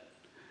read,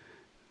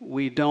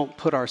 we don't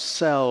put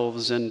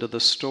ourselves into the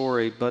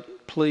story,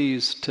 but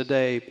please,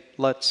 today,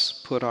 let's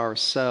put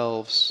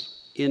ourselves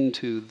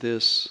into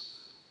this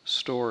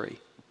story.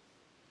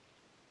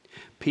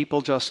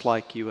 People just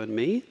like you and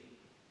me,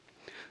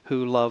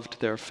 who loved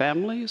their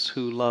families,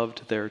 who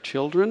loved their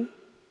children,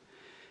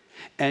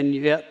 and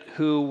yet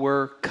who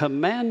were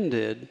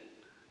commanded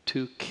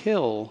to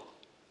kill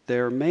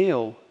their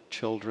male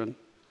children,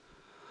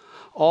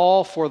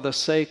 all for the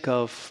sake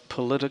of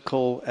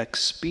political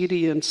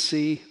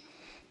expediency,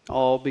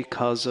 all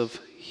because of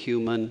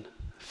human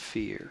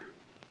fear.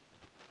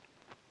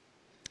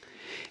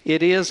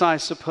 It is, I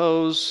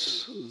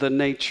suppose, the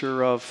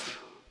nature of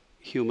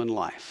human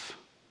life.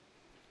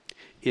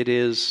 It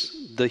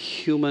is the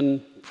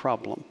human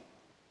problem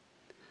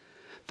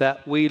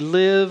that we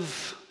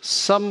live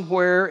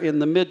somewhere in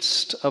the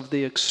midst of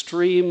the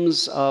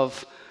extremes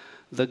of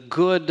the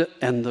good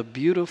and the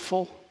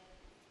beautiful,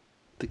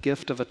 the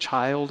gift of a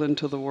child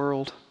into the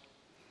world,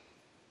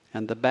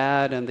 and the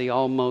bad and the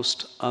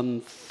almost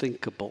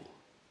unthinkable,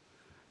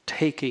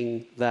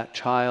 taking that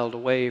child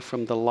away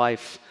from the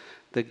life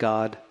that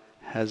God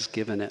has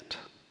given it.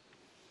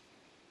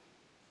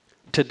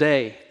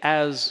 Today,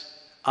 as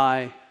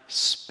I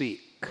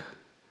speak,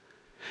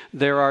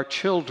 there are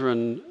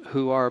children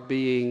who are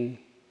being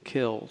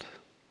killed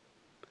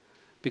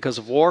because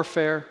of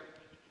warfare,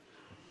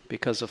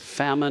 because of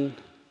famine,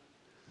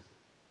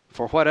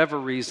 for whatever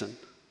reason.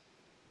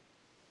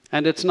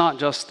 And it's not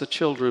just the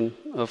children,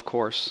 of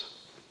course.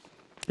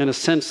 In a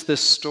sense,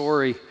 this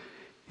story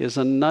is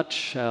a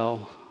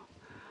nutshell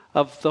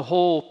of the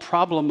whole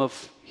problem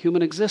of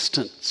human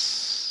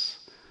existence,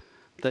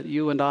 that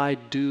you and I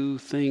do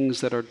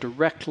things that are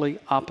directly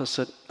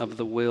opposite of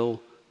the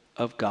will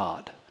of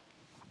God.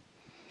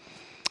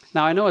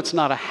 Now, I know it's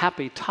not a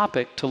happy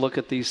topic to look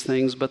at these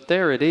things, but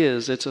there it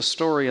is. It's a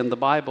story in the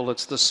Bible.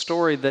 It's the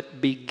story that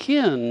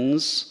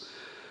begins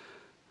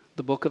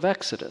the book of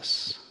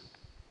Exodus.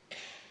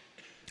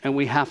 And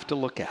we have to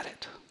look at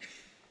it.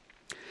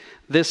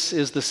 This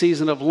is the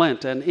season of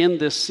Lent, and in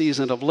this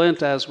season of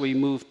Lent, as we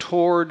move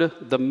toward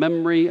the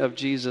memory of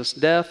Jesus'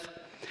 death,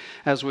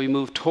 as we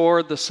move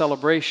toward the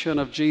celebration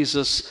of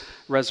Jesus'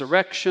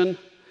 resurrection,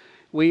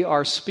 we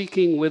are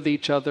speaking with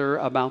each other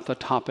about the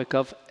topic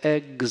of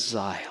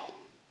exile.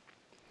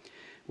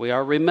 We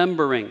are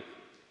remembering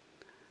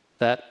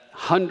that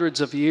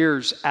hundreds of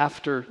years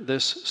after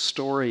this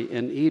story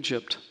in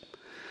Egypt,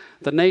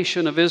 the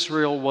nation of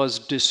Israel was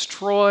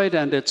destroyed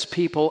and its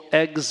people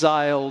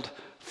exiled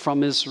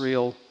from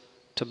Israel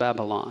to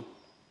Babylon.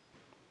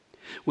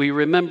 We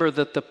remember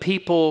that the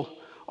people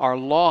are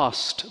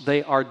lost,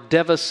 they are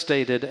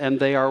devastated, and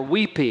they are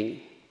weeping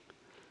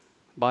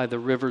by the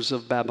rivers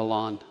of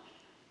Babylon,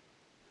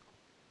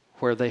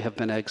 where they have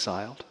been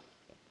exiled.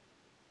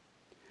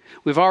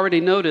 We've already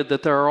noted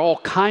that there are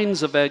all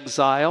kinds of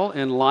exile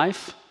in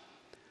life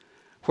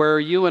where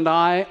you and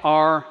I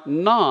are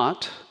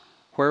not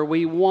where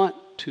we want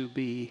to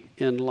be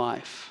in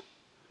life.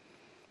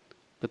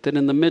 But then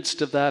in the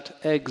midst of that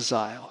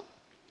exile,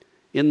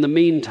 in the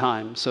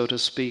meantime, so to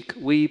speak,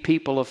 we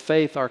people of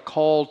faith are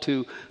called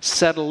to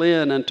settle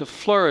in and to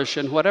flourish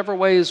in whatever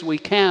ways we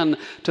can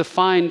to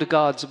find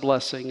God's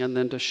blessing and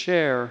then to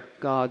share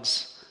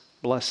God's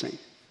blessing.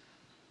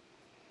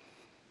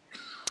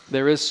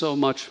 There is so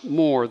much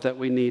more that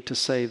we need to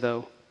say,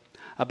 though,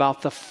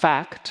 about the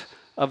fact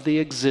of the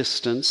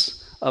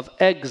existence of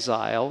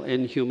exile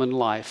in human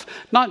life.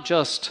 Not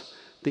just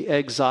the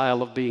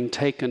exile of being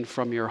taken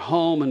from your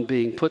home and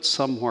being put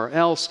somewhere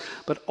else,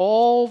 but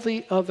all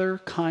the other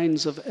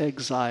kinds of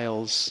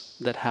exiles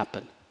that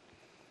happen,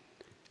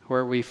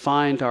 where we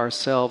find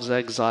ourselves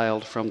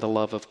exiled from the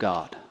love of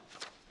God.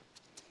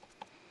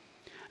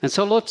 And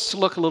so let's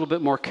look a little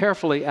bit more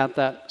carefully at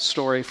that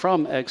story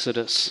from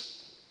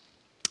Exodus.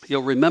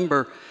 You'll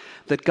remember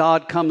that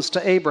God comes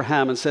to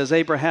Abraham and says,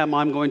 Abraham,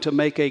 I'm going to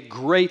make a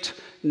great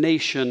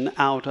nation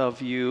out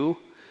of you.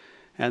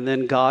 And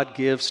then God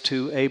gives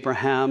to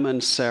Abraham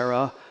and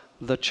Sarah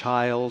the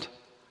child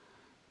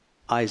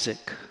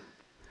Isaac.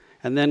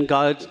 And then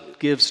God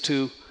gives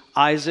to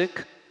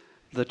Isaac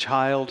the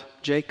child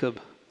Jacob.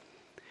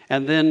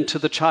 And then to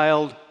the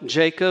child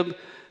Jacob,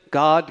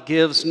 God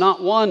gives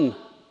not one,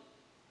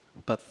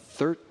 but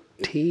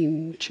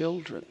 13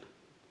 children.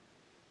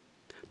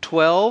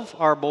 12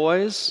 are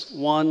boys,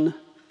 1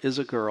 is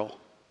a girl.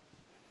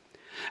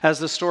 As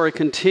the story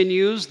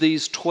continues,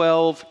 these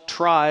 12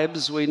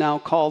 tribes, we now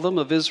call them,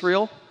 of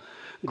Israel,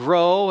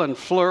 grow and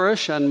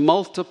flourish and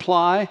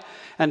multiply,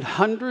 and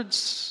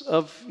hundreds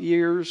of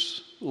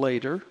years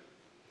later,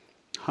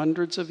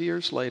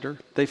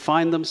 they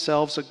find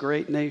themselves a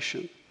great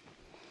nation.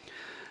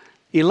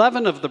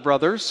 11 of the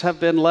brothers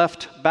have been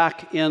left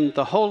back in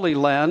the Holy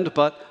Land,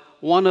 but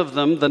one of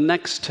them, the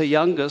next to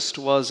youngest,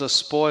 was a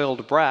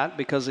spoiled brat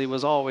because he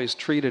was always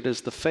treated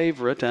as the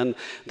favorite, and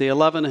the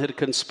 11 had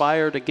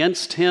conspired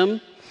against him,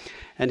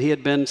 and he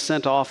had been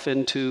sent off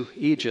into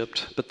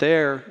Egypt. But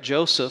there,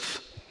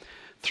 Joseph,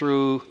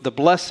 through the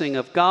blessing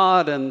of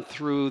God and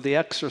through the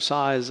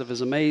exercise of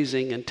his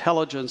amazing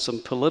intelligence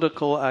and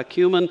political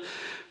acumen,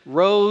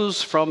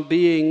 rose from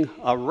being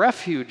a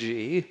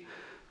refugee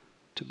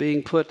to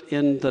being put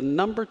in the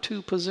number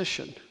 2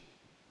 position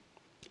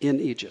in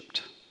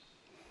Egypt.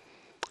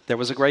 There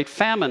was a great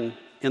famine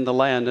in the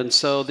land, and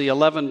so the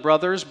 11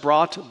 brothers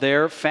brought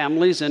their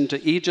families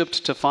into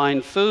Egypt to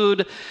find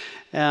food,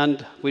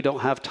 and we don't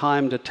have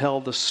time to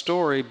tell the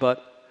story,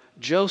 but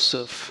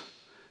Joseph,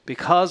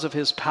 because of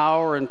his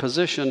power and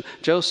position,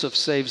 Joseph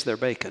saves their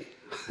bacon.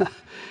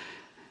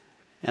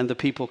 And the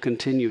people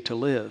continue to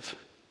live.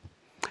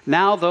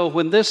 Now, though,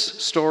 when this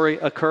story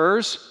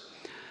occurs,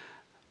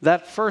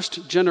 that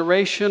first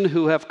generation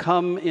who have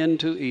come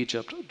into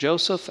Egypt,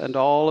 Joseph and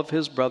all of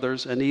his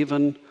brothers, and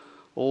even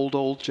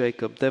old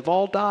Jacob, they've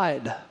all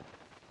died.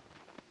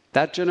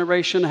 That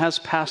generation has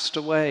passed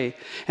away,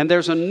 and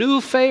there's a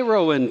new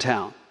Pharaoh in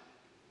town.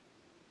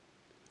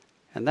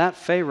 And that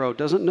Pharaoh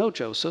doesn't know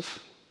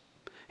Joseph.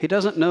 He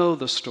doesn't know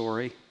the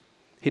story.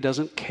 He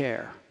doesn't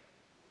care.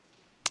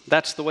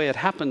 That's the way it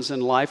happens in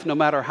life. No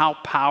matter how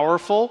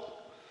powerful,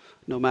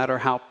 no matter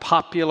how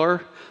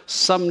popular,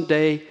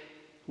 someday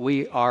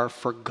we are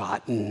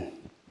forgotten.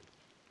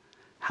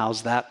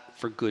 How's that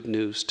for good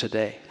news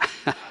today?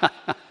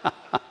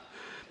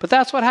 But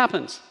that's what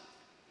happens.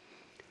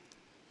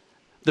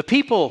 The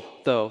people,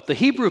 though, the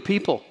Hebrew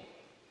people,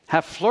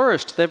 have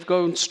flourished. They've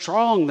grown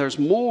strong. There's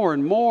more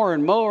and more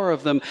and more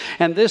of them.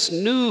 And this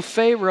new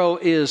Pharaoh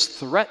is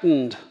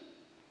threatened.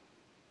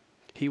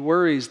 He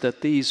worries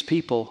that these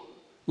people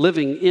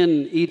living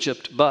in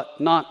Egypt but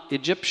not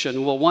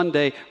Egyptian will one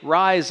day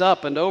rise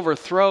up and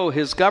overthrow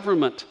his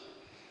government.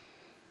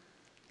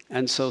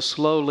 And so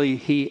slowly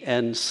he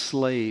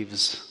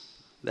enslaves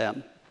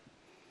them.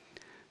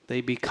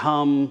 They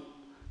become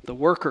the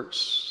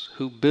workers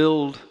who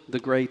build the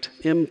great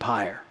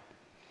empire.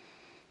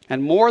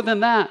 And more than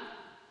that,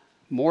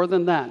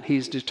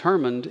 he's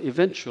determined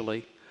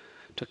eventually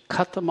to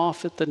cut them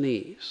off at the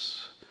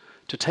knees,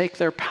 to take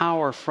their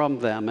power from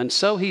them. And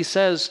so he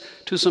says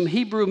to some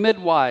Hebrew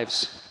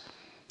midwives,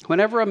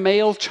 whenever a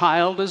male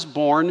child is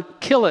born,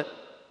 kill it.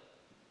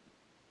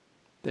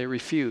 They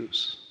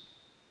refuse.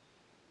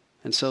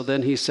 And so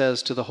then he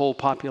says to the whole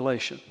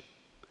population,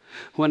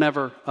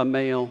 whenever a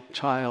male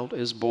child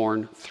is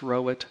born,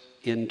 throw it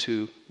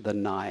into the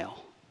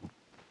Nile.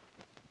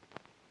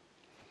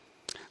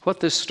 What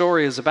this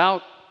story is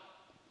about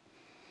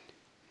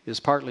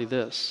is partly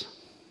this: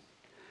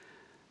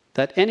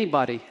 that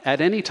anybody at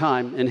any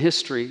time in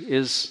history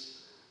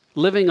is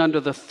living under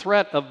the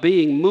threat of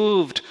being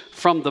moved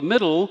from the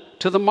middle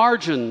to the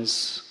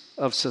margins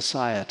of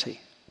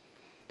society,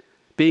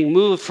 being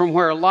moved from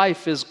where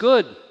life is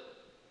good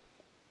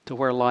to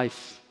where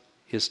life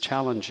is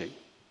challenging.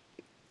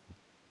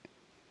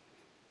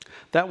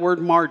 That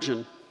word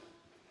margin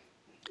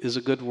is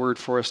a good word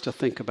for us to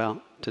think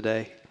about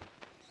today.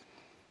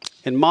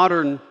 In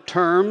modern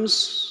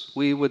terms,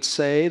 we would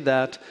say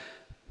that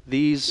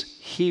these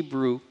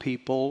Hebrew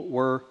people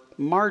were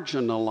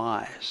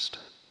marginalized.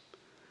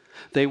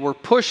 They were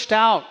pushed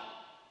out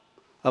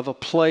of a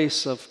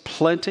place of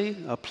plenty,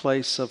 a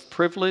place of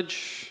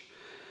privilege,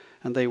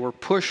 and they were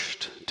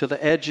pushed to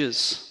the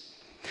edges.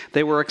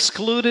 They were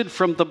excluded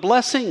from the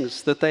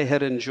blessings that they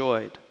had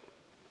enjoyed.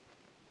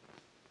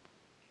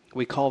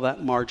 We call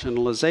that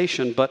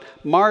marginalization, but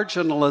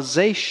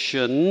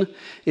marginalization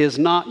is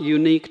not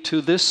unique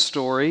to this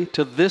story,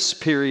 to this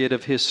period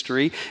of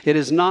history. It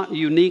is not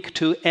unique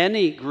to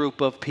any group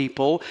of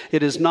people.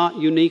 It is not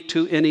unique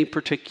to any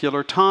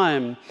particular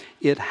time.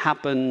 It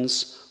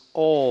happens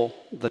all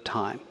the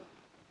time.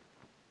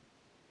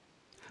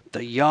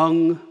 The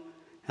young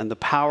and the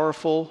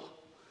powerful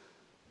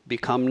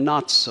become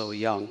not so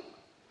young,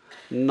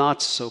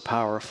 not so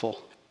powerful.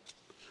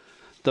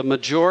 The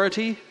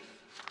majority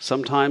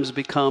sometimes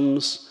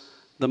becomes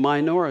the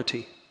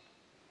minority.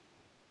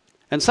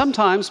 And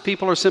sometimes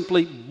people are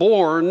simply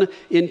born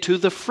into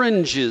the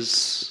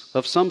fringes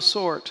of some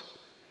sort.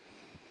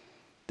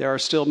 There are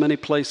still many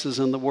places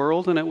in the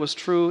world, and it was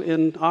true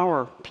in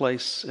our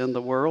place in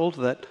the world,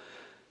 that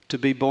to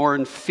be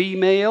born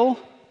female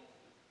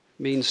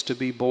means to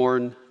be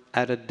born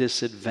at a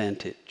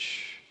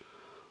disadvantage,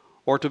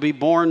 or to be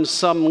born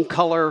some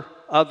color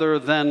other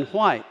than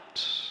white,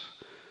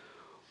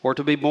 or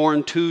to be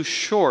born too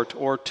short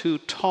or too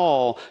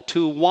tall,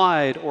 too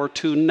wide or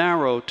too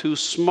narrow, too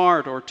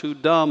smart or too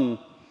dumb.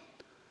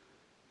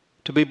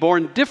 to be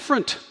born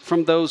different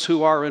from those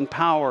who are in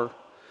power,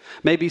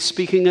 maybe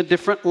speaking a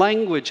different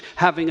language,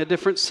 having a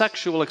different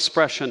sexual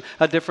expression,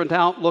 a different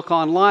outlook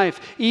on life,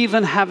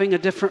 even having a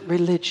different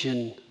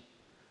religion,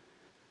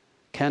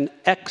 can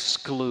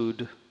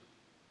exclude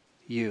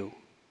you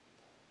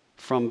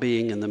from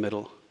being in the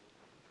middle.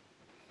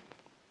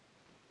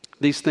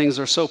 These things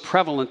are so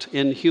prevalent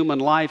in human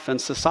life and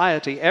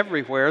society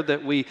everywhere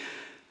that we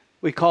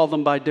call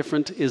them by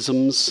different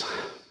isms.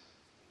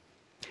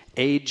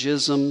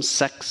 Ageism,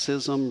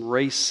 sexism,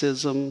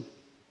 racism.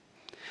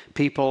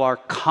 People are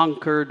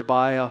conquered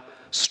by a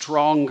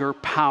stronger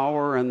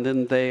power and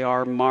then they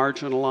are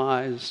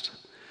marginalized.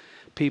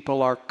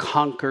 People are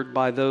conquered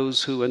by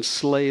those who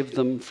enslave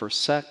them for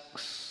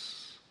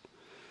sex.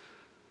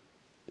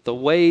 The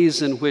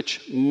ways in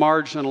which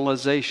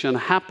marginalization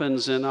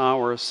happens in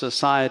our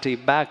society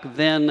back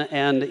then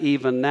and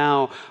even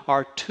now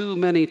are too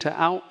many to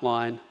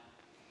outline.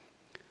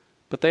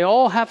 But they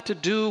all have to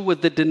do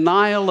with the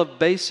denial of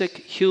basic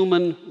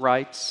human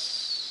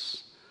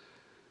rights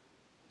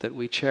that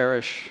we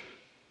cherish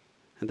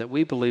and that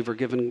we believe are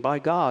given by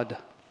God.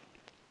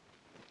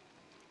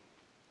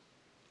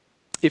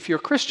 If you're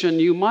Christian,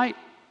 you might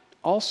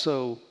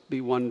also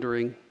be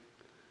wondering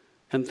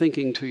and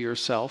thinking to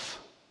yourself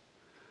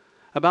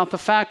about the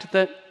fact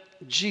that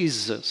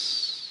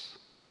Jesus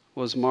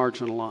was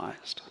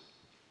marginalized.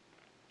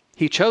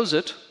 He chose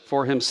it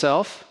for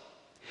himself.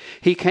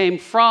 He came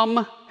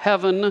from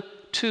heaven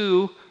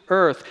to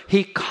earth.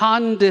 He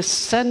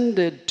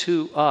condescended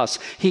to us.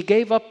 He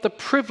gave up the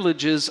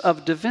privileges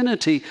of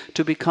divinity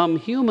to become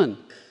human.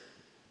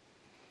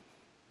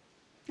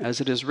 As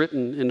it is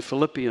written in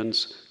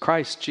Philippians,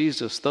 Christ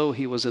Jesus, though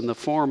he was in the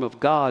form of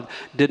God,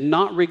 did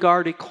not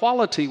regard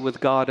equality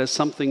with God as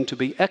something to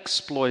be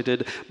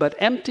exploited, but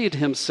emptied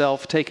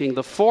himself, taking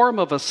the form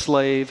of a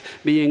slave,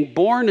 being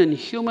born in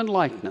human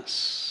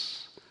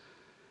likeness.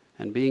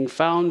 And being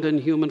found in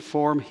human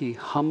form, he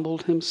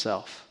humbled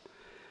himself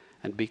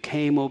and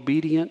became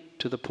obedient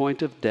to the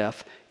point of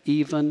death,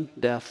 even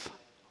death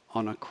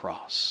on a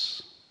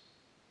cross.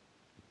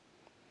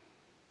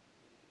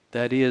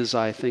 That is,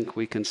 I think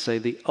we can say,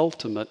 the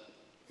ultimate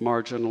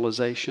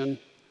marginalization,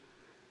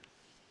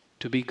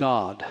 to be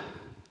God.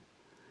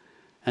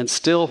 And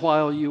still,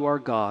 while you are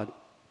God,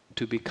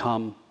 to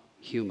become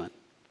human.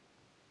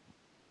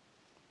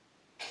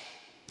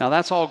 Now,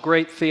 that's all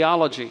great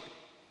theology.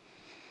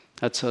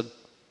 That's a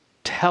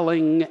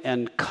telling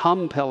and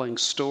compelling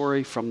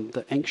story from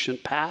the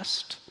ancient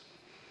past.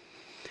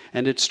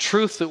 And it's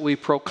truth that we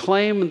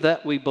proclaim,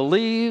 that we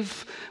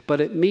believe,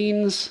 but it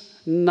means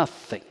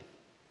nothing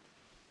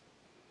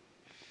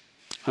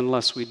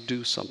unless we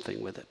do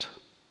something with it.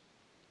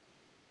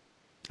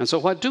 And so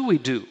what do we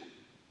do?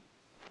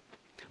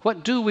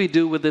 What do we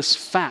do with this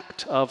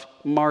fact of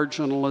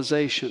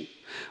marginalization?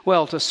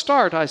 Well, to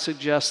start, I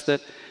suggest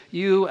that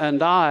you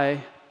and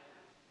I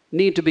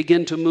need to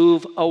begin to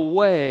move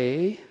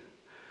away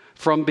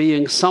from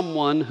being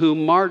someone who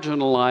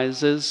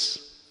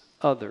marginalizes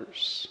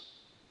others.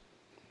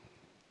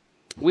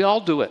 We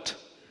all do it,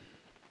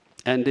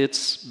 and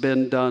it's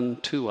been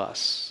done to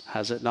us,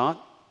 has it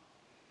not?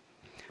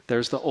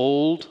 There's the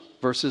old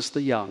versus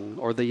the young,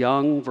 or the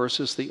young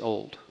versus the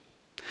old.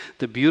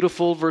 The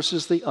beautiful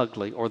versus the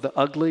ugly, or the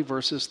ugly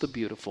versus the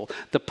beautiful.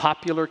 The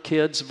popular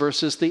kids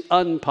versus the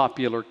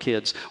unpopular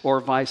kids, or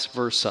vice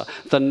versa.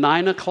 The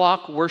 9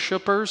 o'clock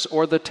worshipers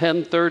or the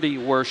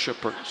 10:30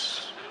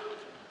 worshipers.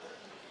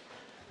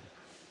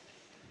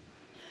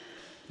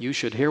 You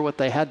should hear what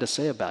they had to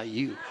say about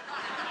you.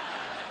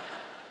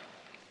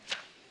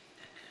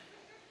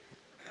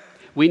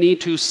 We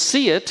need to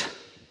see it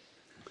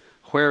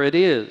where it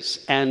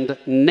is and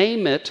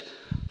name it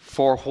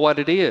for what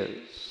it is.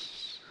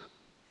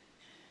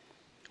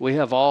 We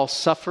have all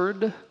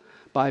suffered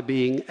by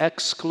being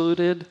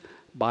excluded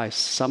by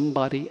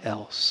somebody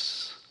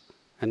else,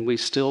 and we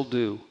still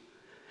do.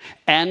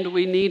 And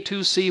we need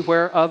to see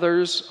where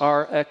others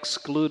are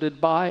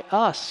excluded by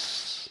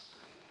us.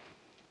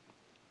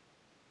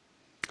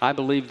 I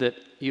believe that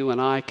you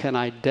and I can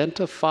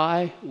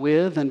identify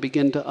with and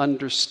begin to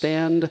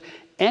understand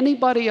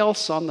anybody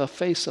else on the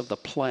face of the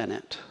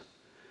planet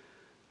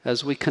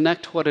as we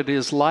connect what it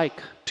is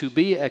like to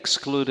be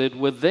excluded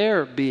with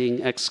their being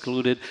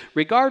excluded,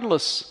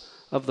 regardless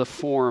of the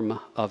form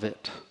of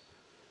it.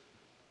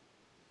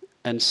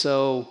 And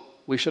so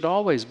we should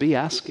always be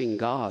asking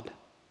God,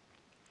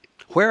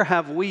 where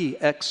have we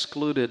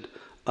excluded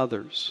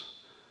others?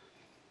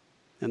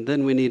 And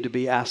then we need to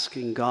be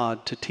asking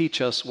God to teach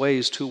us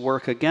ways to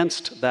work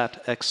against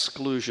that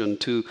exclusion,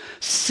 to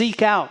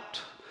seek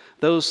out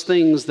those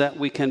things that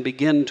we can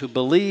begin to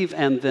believe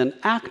and then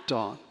act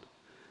on,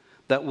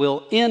 that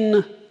will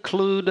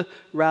include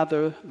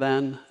rather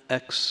than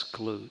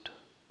exclude.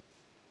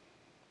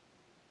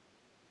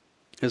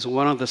 Is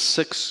one of the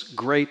 6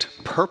 great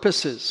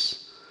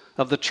purposes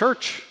of the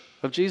Church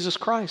of Jesus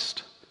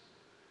Christ.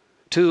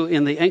 To,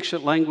 in the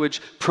ancient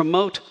language,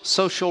 promote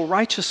social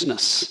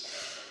righteousness.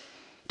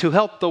 To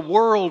help the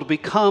world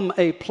become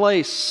a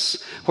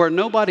place where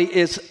nobody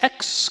is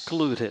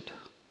excluded,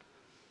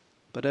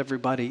 but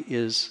everybody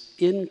is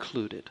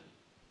included.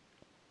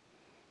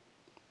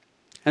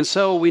 And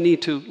so we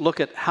need to look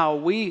at how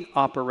we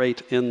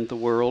operate in the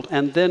world,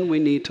 and then we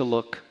need to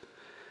look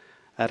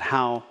at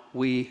how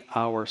we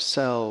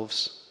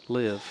ourselves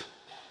live.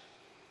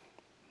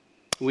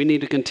 We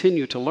need to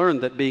continue to learn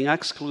that being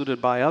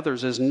excluded by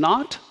others is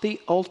not the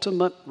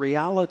ultimate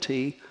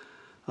reality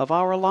of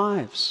our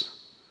lives.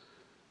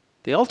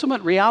 The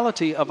ultimate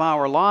reality of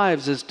our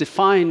lives is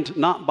defined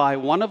not by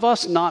one of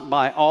us, not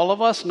by all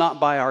of us, not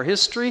by our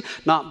history,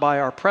 not by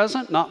our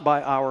present, not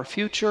by our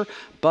future,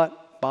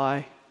 but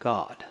by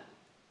God.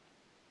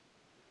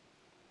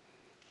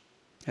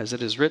 As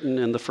it is written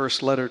in the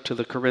first letter to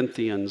the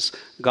Corinthians,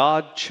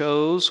 God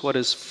chose what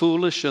is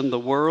foolish in the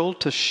world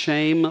to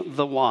shame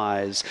the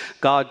wise.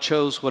 God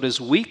chose what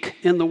is weak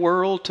in the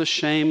world to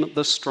shame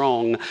the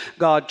strong.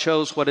 God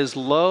chose what is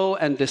low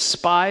and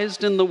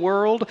despised in the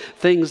world,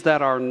 things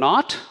that are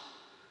not,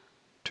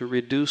 to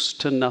reduce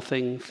to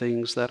nothing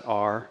things that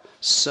are,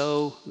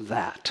 so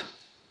that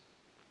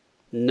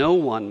no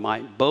one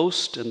might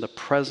boast in the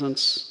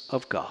presence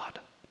of God.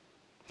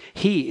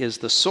 He is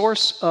the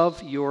source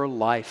of your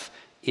life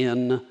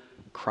in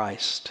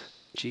Christ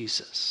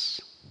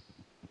Jesus.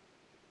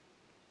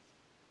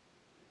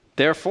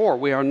 Therefore,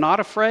 we are not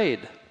afraid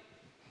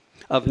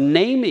of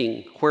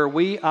naming where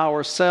we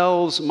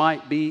ourselves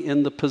might be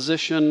in the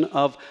position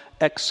of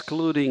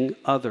excluding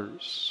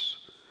others.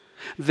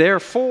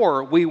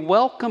 Therefore, we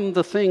welcome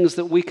the things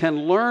that we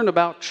can learn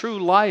about true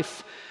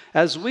life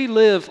as we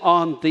live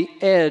on the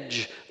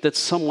edge that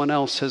someone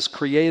else has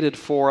created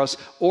for us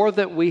or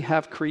that we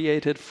have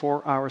created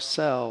for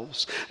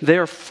ourselves.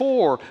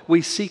 Therefore,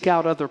 we seek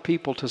out other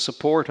people to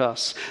support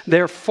us.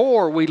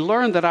 Therefore, we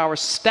learn that our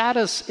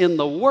status in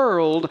the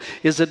world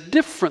is a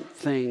different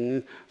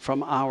thing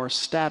from our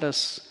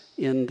status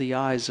in the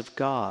eyes of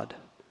God.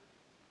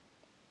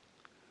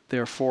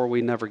 Therefore,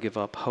 we never give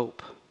up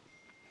hope.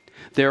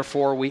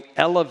 Therefore, we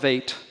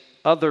elevate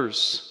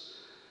others,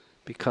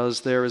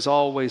 because there is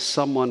always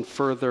someone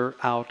further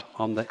out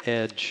on the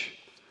edge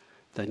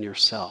than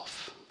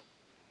yourself.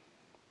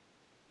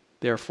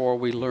 Therefore,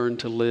 we learn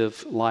to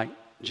live like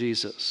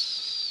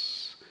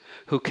Jesus,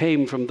 who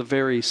came from the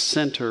very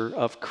center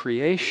of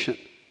creation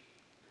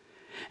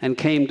and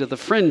came to the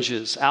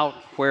fringes out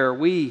where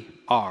we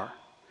are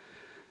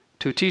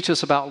to teach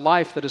us about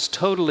life that is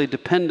totally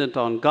dependent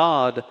on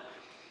God,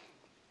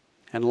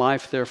 and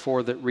life,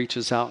 therefore, that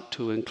reaches out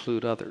to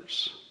include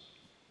others.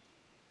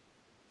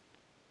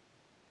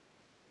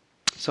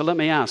 So let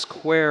me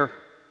ask, where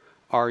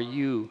are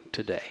you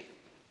today?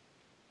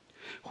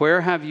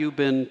 Where have you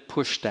been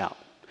pushed out?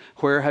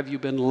 Where have you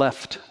been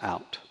left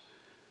out?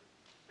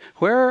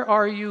 Where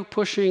are you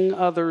pushing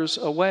others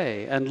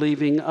away and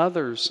leaving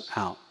others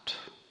out?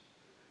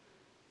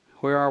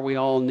 Where are we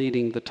all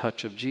needing the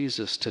touch of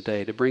Jesus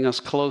today to bring us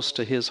close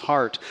to his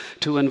heart,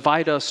 to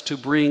invite us to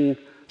bring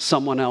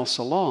someone else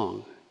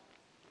along?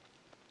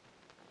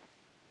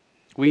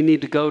 We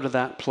need to go to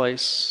that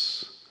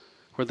place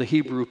where the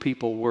Hebrew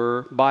people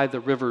were, by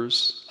the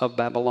rivers of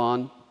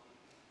Babylon,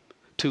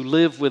 to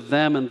live with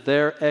them in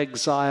their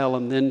exile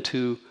and then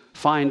to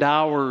find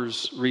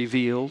ours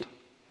revealed.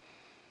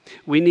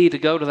 We need to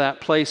go to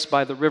that place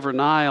by the river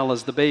Nile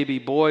as the baby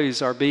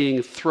boys are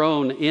being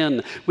thrown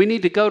in. We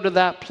need to go to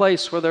that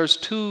place where there's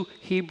 2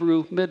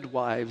 Hebrew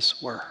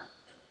midwives were,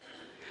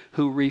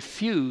 who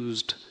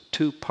refused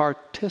to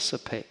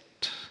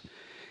participate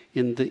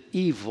in the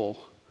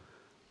evil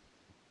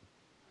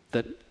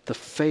that the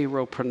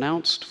Pharaoh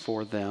pronounced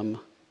for them.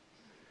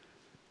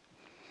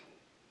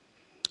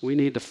 We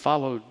need to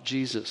follow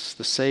Jesus,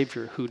 the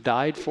Savior, who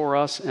died for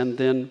us and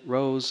then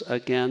rose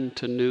again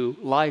to new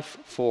life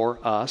for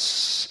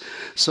us,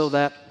 so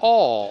that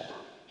all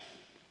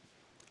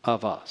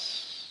of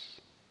us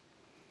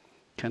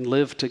can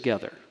live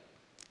together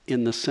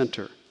in the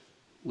center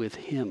with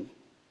him.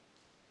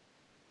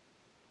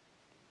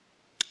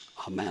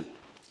 Amen.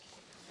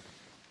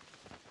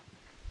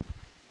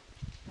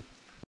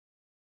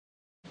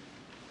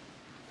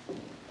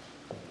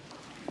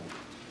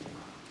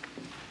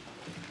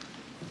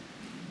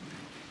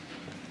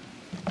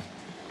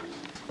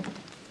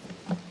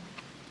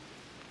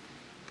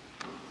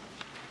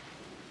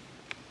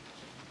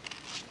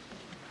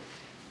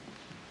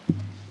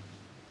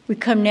 We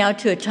come now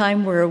to a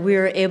time where we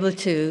are able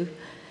to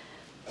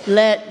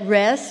let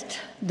rest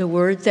the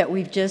words that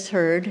we've just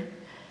heard,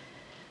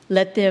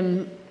 let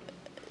them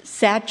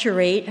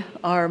saturate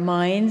our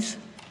minds,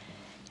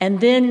 and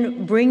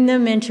then bring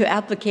them into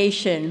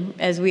application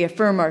as we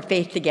affirm our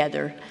faith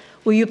together.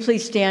 Will you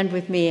please stand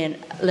with me and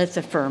let's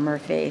affirm our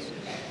faith.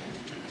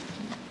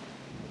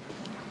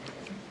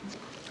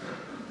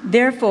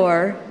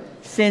 Therefore,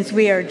 since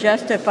we are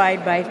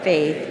justified by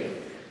faith,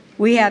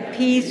 we have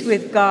peace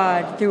with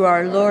God through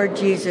our Lord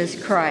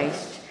Jesus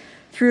Christ,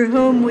 through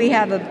whom we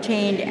have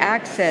obtained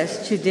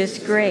access to this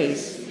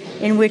grace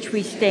in which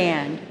we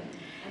stand,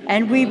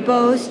 and we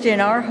boast in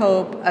our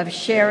hope of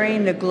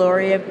sharing the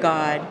glory of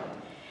God.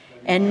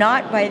 And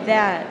not by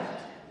that,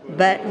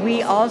 but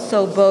we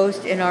also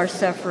boast in our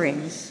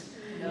sufferings,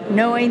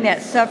 knowing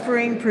that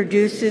suffering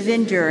produces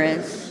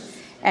endurance,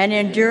 and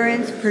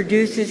endurance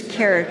produces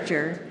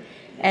character,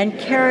 and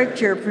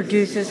character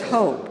produces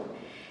hope.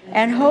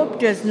 And hope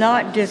does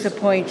not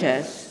disappoint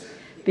us,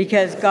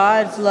 because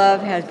God's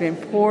love has been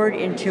poured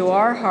into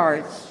our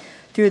hearts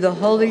through the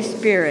Holy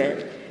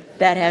Spirit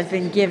that has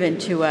been given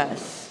to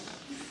us.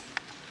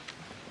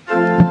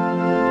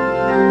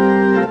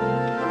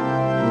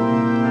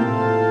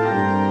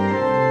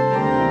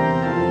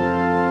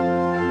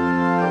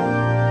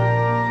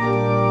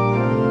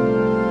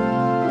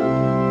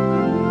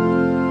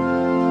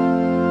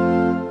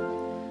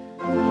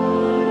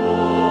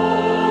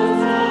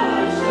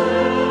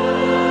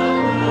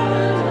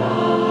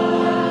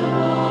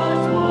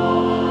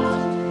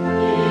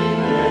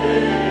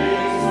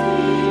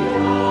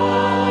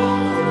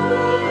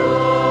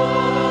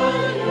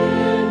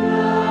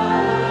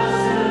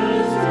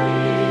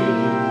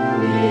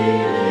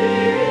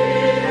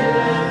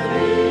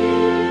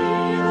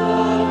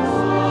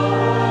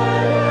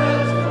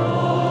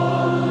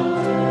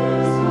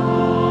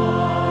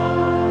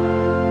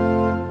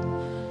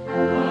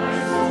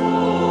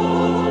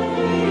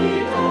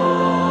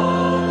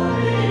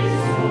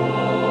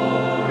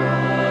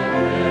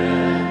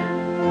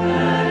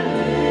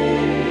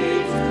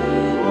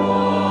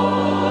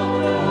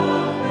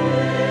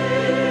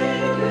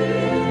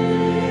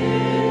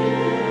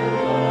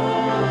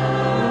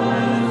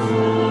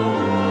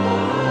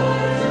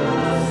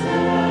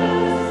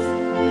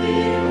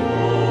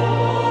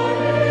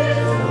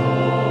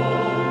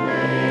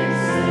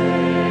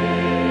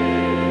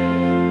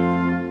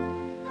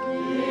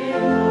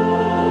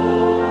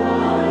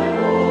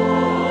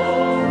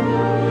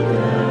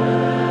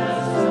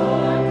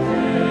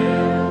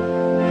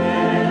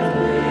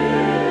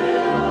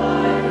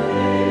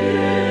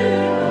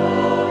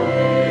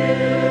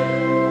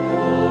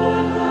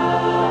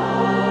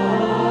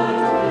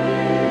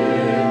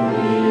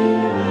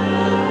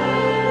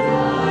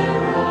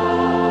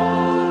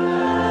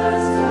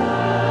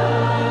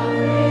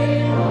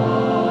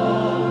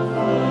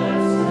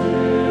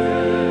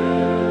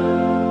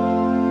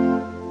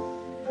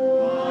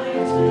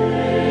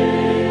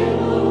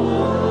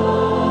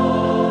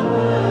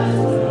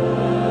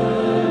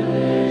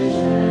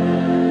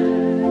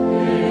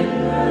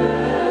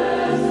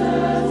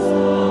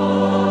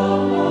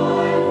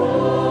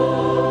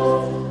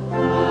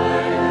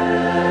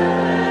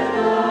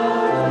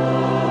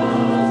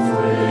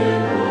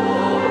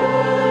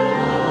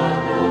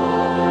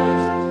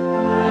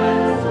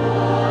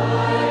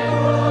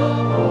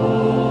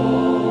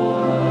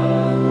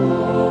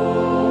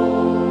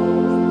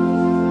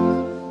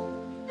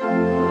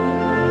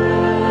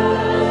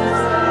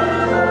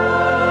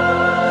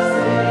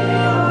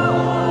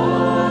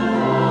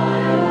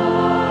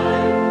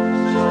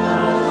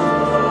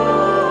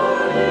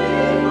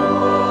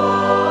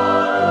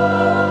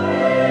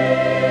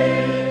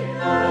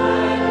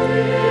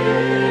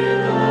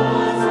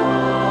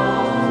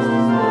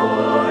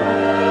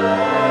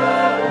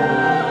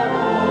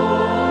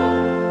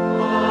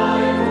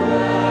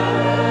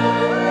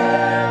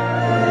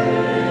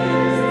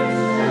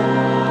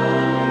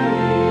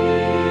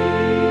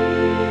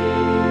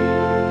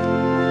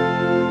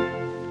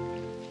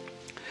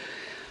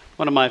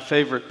 One of my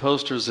favorite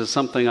posters is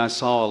something I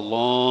saw a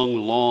long,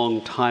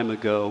 long time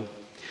ago.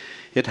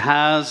 It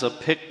has a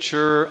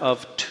picture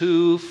of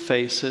two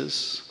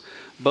faces,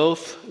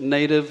 both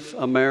Native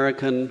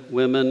American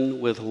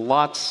women with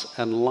lots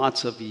and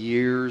lots of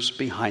years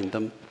behind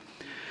them.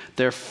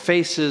 Their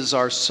faces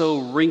are so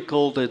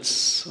wrinkled,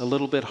 it's a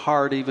little bit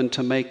hard even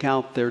to make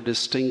out their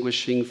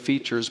distinguishing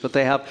features, but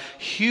they have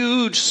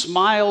huge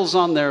smiles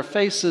on their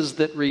faces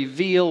that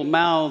reveal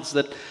mouths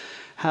that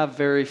have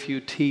very few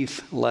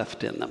teeth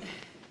left in them.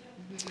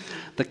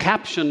 The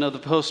caption of the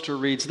poster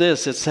reads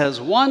this. It says,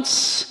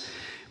 "Once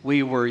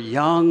we were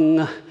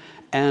young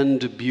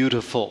and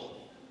beautiful,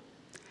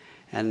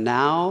 and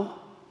now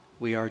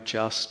we are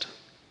just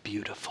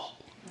beautiful."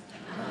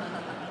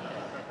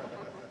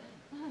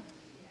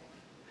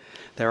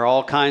 There are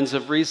all kinds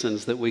of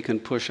reasons that we can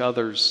push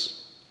others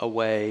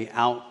away,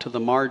 out to the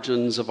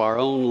margins of our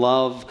own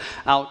love,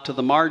 out to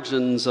the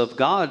margins of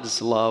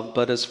God's love.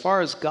 But as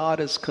far as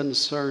God is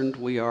concerned,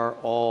 we are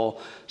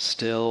all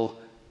still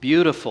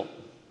beautiful.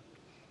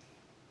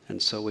 And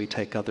so we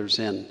take others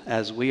in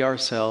as we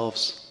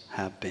ourselves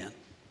have been.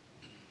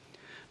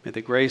 May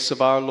the grace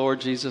of our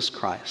Lord Jesus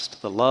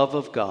Christ, the love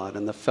of God,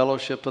 and the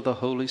fellowship of the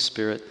Holy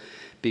Spirit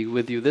be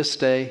with you this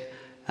day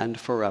and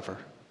forever.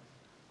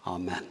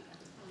 Amen.